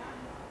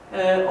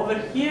 Over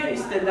here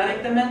is the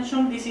direct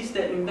dimension. This is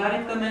the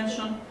indirect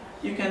dimension.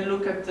 You can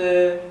look at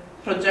the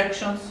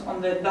projections on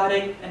the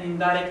direct and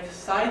indirect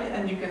side,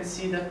 and you can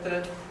see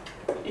that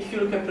if you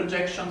look at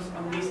projections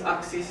on this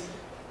axis,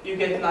 you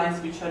get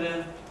lines which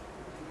are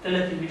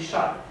relatively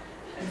sharp.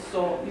 And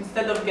so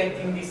instead of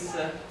getting this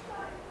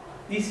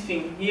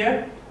thing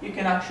here, you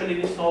can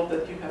actually resolve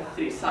that you have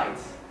three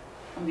sides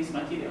on this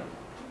material,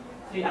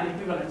 three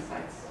unequivalent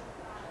sides.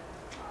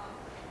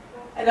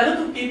 And a lot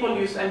of people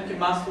use MQ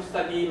mass to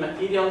study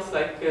materials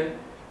like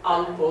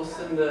alpos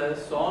and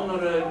so on,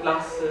 or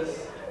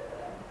glasses,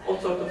 all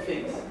sorts of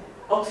things.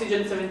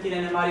 Oxygen 17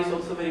 NMR is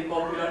also very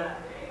popular.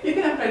 You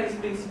can apply this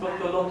principle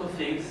to a lot of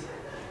things.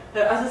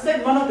 As I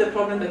said, one of the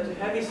problems that you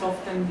have is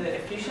often the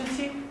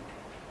efficiency.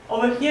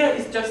 Over here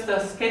is just a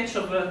sketch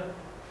of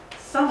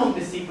some of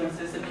the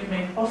sequences that you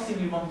may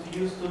possibly want to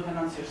use to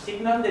enhance your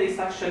signal. There is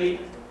actually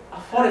a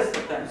forest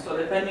of them, so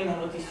depending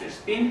on what is your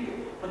spin,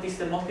 what is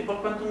the multiple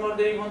quantum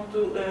order you want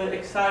to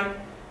excite,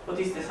 what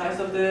is the size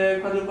of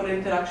the quadrupolar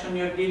interaction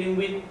you're dealing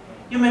with,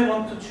 you may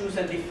want to choose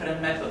a different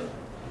method.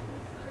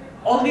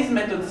 All these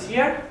methods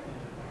here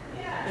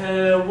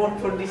work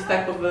for this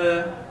type of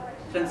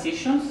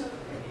transitions,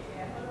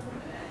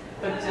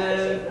 but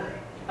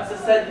as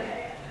I said,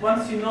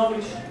 once you know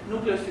which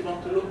nucleus you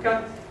want to look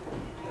at,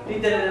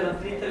 read the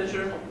relevant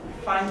literature,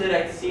 find the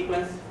right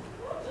sequence,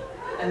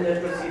 and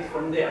then proceed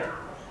from there.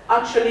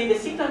 Actually, the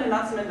signal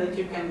enhancement that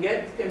you can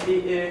get can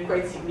be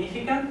quite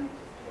significant.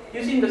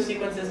 Using the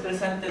sequences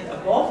presented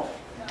above,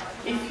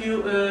 if you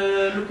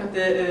look at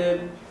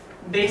the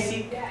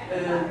basic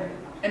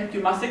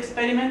MQ mass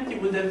experiment, you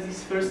would have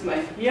this first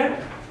line here.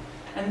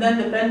 And then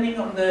depending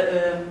on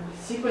the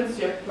sequence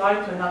you apply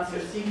to enhance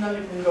your signal,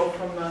 you can go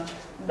from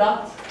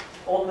that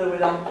all the way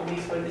down to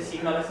this where the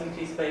signal has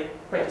increased by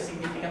quite a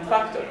significant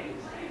factor.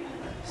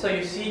 So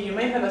you see, you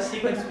may have a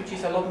sequence which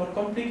is a lot more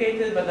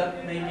complicated, but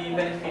that may be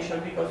beneficial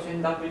because you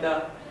end up with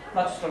a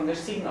much stronger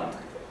signal.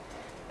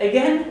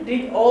 Again,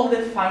 read all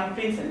the fine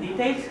prints and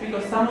details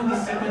because some of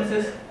these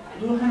sequences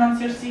do enhance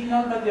your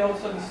signal, but they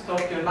also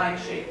distort your line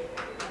shape.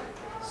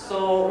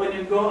 So when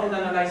you go and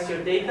analyze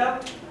your data,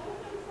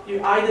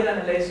 you either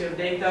analyze your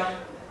data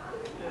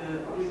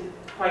with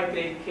quite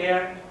great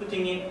care,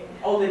 putting in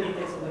all the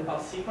details of the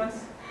pulse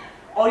sequence,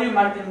 or you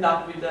might end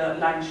up with a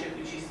line shape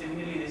which is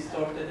severely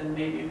distorted and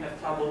maybe you have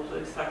trouble to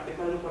extract the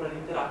quadrupolar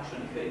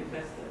interaction if you're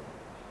interested.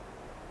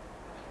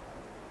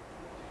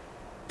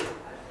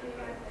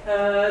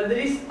 There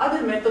is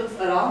other methods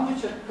around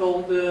which are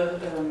called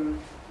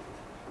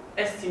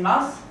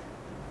STMAS,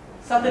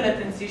 satellite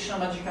transition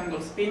magic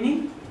angle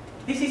spinning.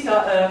 This is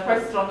a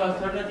quite strong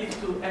alternative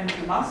to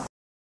MQMAS.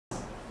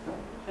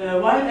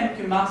 While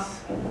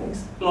MQMAS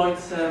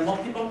exploits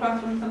multiple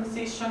quantum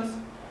transitions,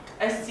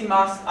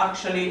 STMAS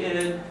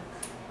actually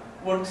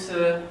works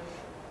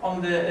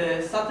on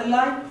the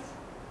satellite,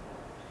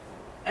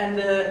 and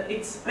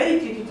it's very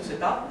tricky to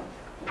set up.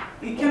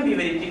 It can be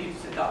very tricky to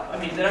set up. I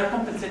mean, there are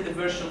compensated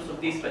versions of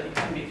this, but it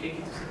can be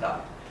tricky to set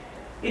up.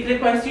 It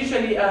requires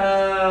usually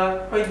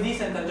a quite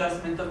decent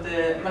adjustment of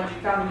the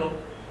magic angle,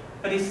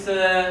 but it's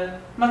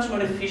much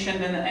more efficient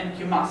than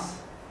MQMAS.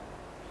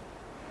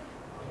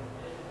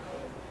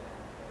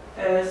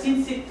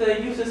 Since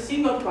it uses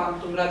single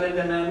quantum rather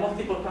than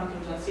multiple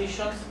quantum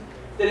transitions,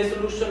 the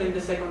resolution in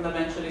the second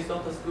dimension is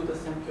not as good as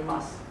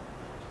MQMAS.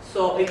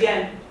 So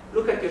again,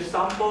 look at your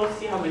sample,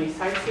 see how many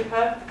sites you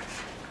have.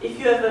 If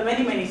you have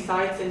many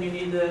sites and you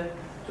need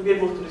to be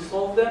able to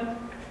resolve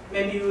them,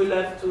 maybe you will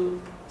have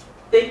to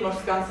take more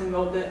scans and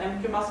go the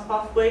MQMAS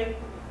pathway.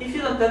 If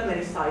you don't have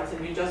many sites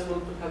and you just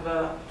want to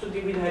have to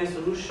deal with high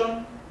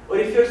resolution, or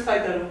if your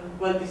sites are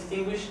well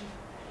distinguished,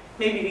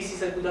 maybe this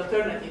is a good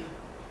alternative.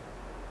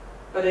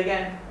 But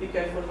again, be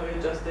careful how you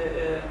adjust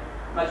the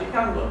magic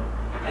angle.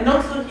 And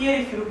also here,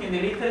 if you look in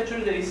the literature,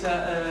 there is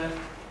a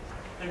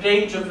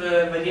range of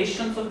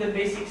variations of the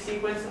basic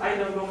sequence. I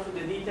don't go through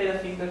the detail. I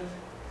think that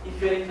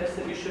if you're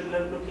interested, you should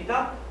look it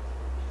up.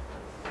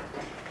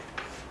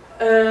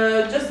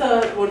 Just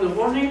a word of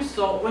warning.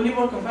 So when you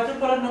work on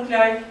quadrupolar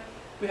nuclei,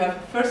 we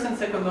have first and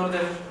second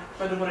order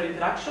quadrupolar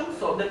interaction.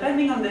 So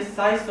depending on the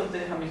size of the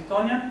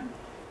Hamiltonian,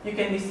 you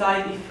can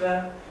decide if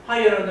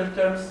higher order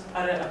terms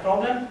are a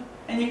problem.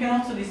 And you can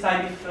also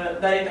decide if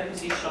direct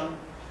acquisition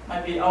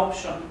might be an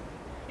option.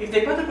 If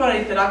the quadrupolar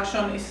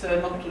interaction is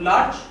not too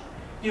large,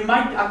 you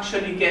might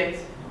actually get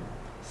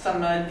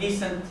some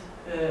decent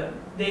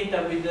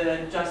data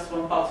with just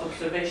one pulse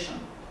observation.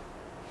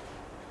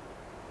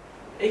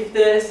 If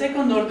the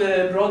second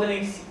order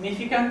broadening is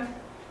significant,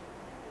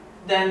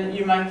 then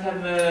you might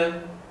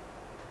have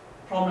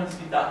problems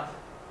with that.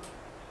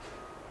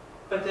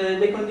 But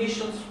the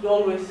conditions will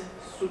always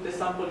suit the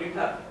sample you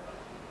have.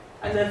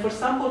 And then for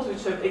samples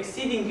which have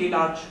exceedingly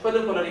large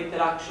quadrupolar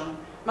interaction,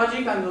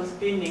 magic angle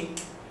spinning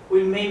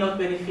may not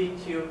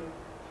benefit you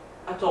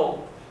at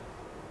all.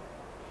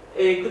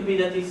 It could be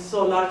that it's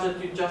so large that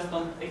you just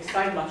don't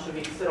excite much of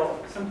it. So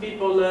some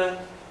people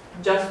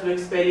just do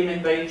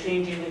experiment by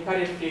changing the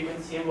carrier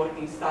frequency and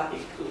working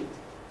static to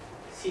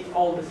see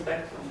all the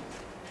spectrum.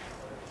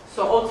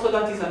 So also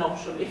that is an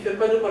option. If your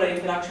quadrupolar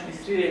interaction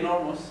is really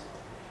enormous,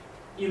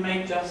 you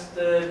may just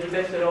be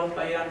better off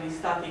by running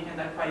static and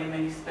acquiring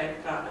many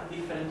spectra at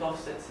different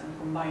offsets and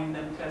combining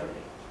them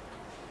cleverly.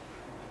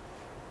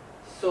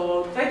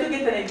 So try to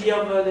get an idea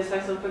of the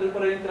size of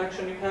quadrupolar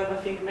interaction you have. I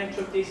think much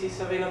of this is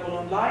available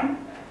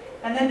online.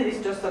 And then there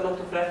is just a lot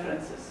of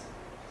references.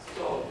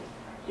 So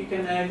you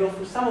can go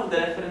through some of the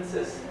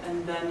references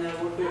and then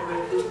work your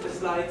way through the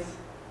slides.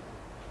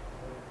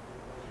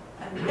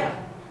 And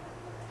yeah,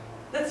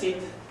 that's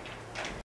it.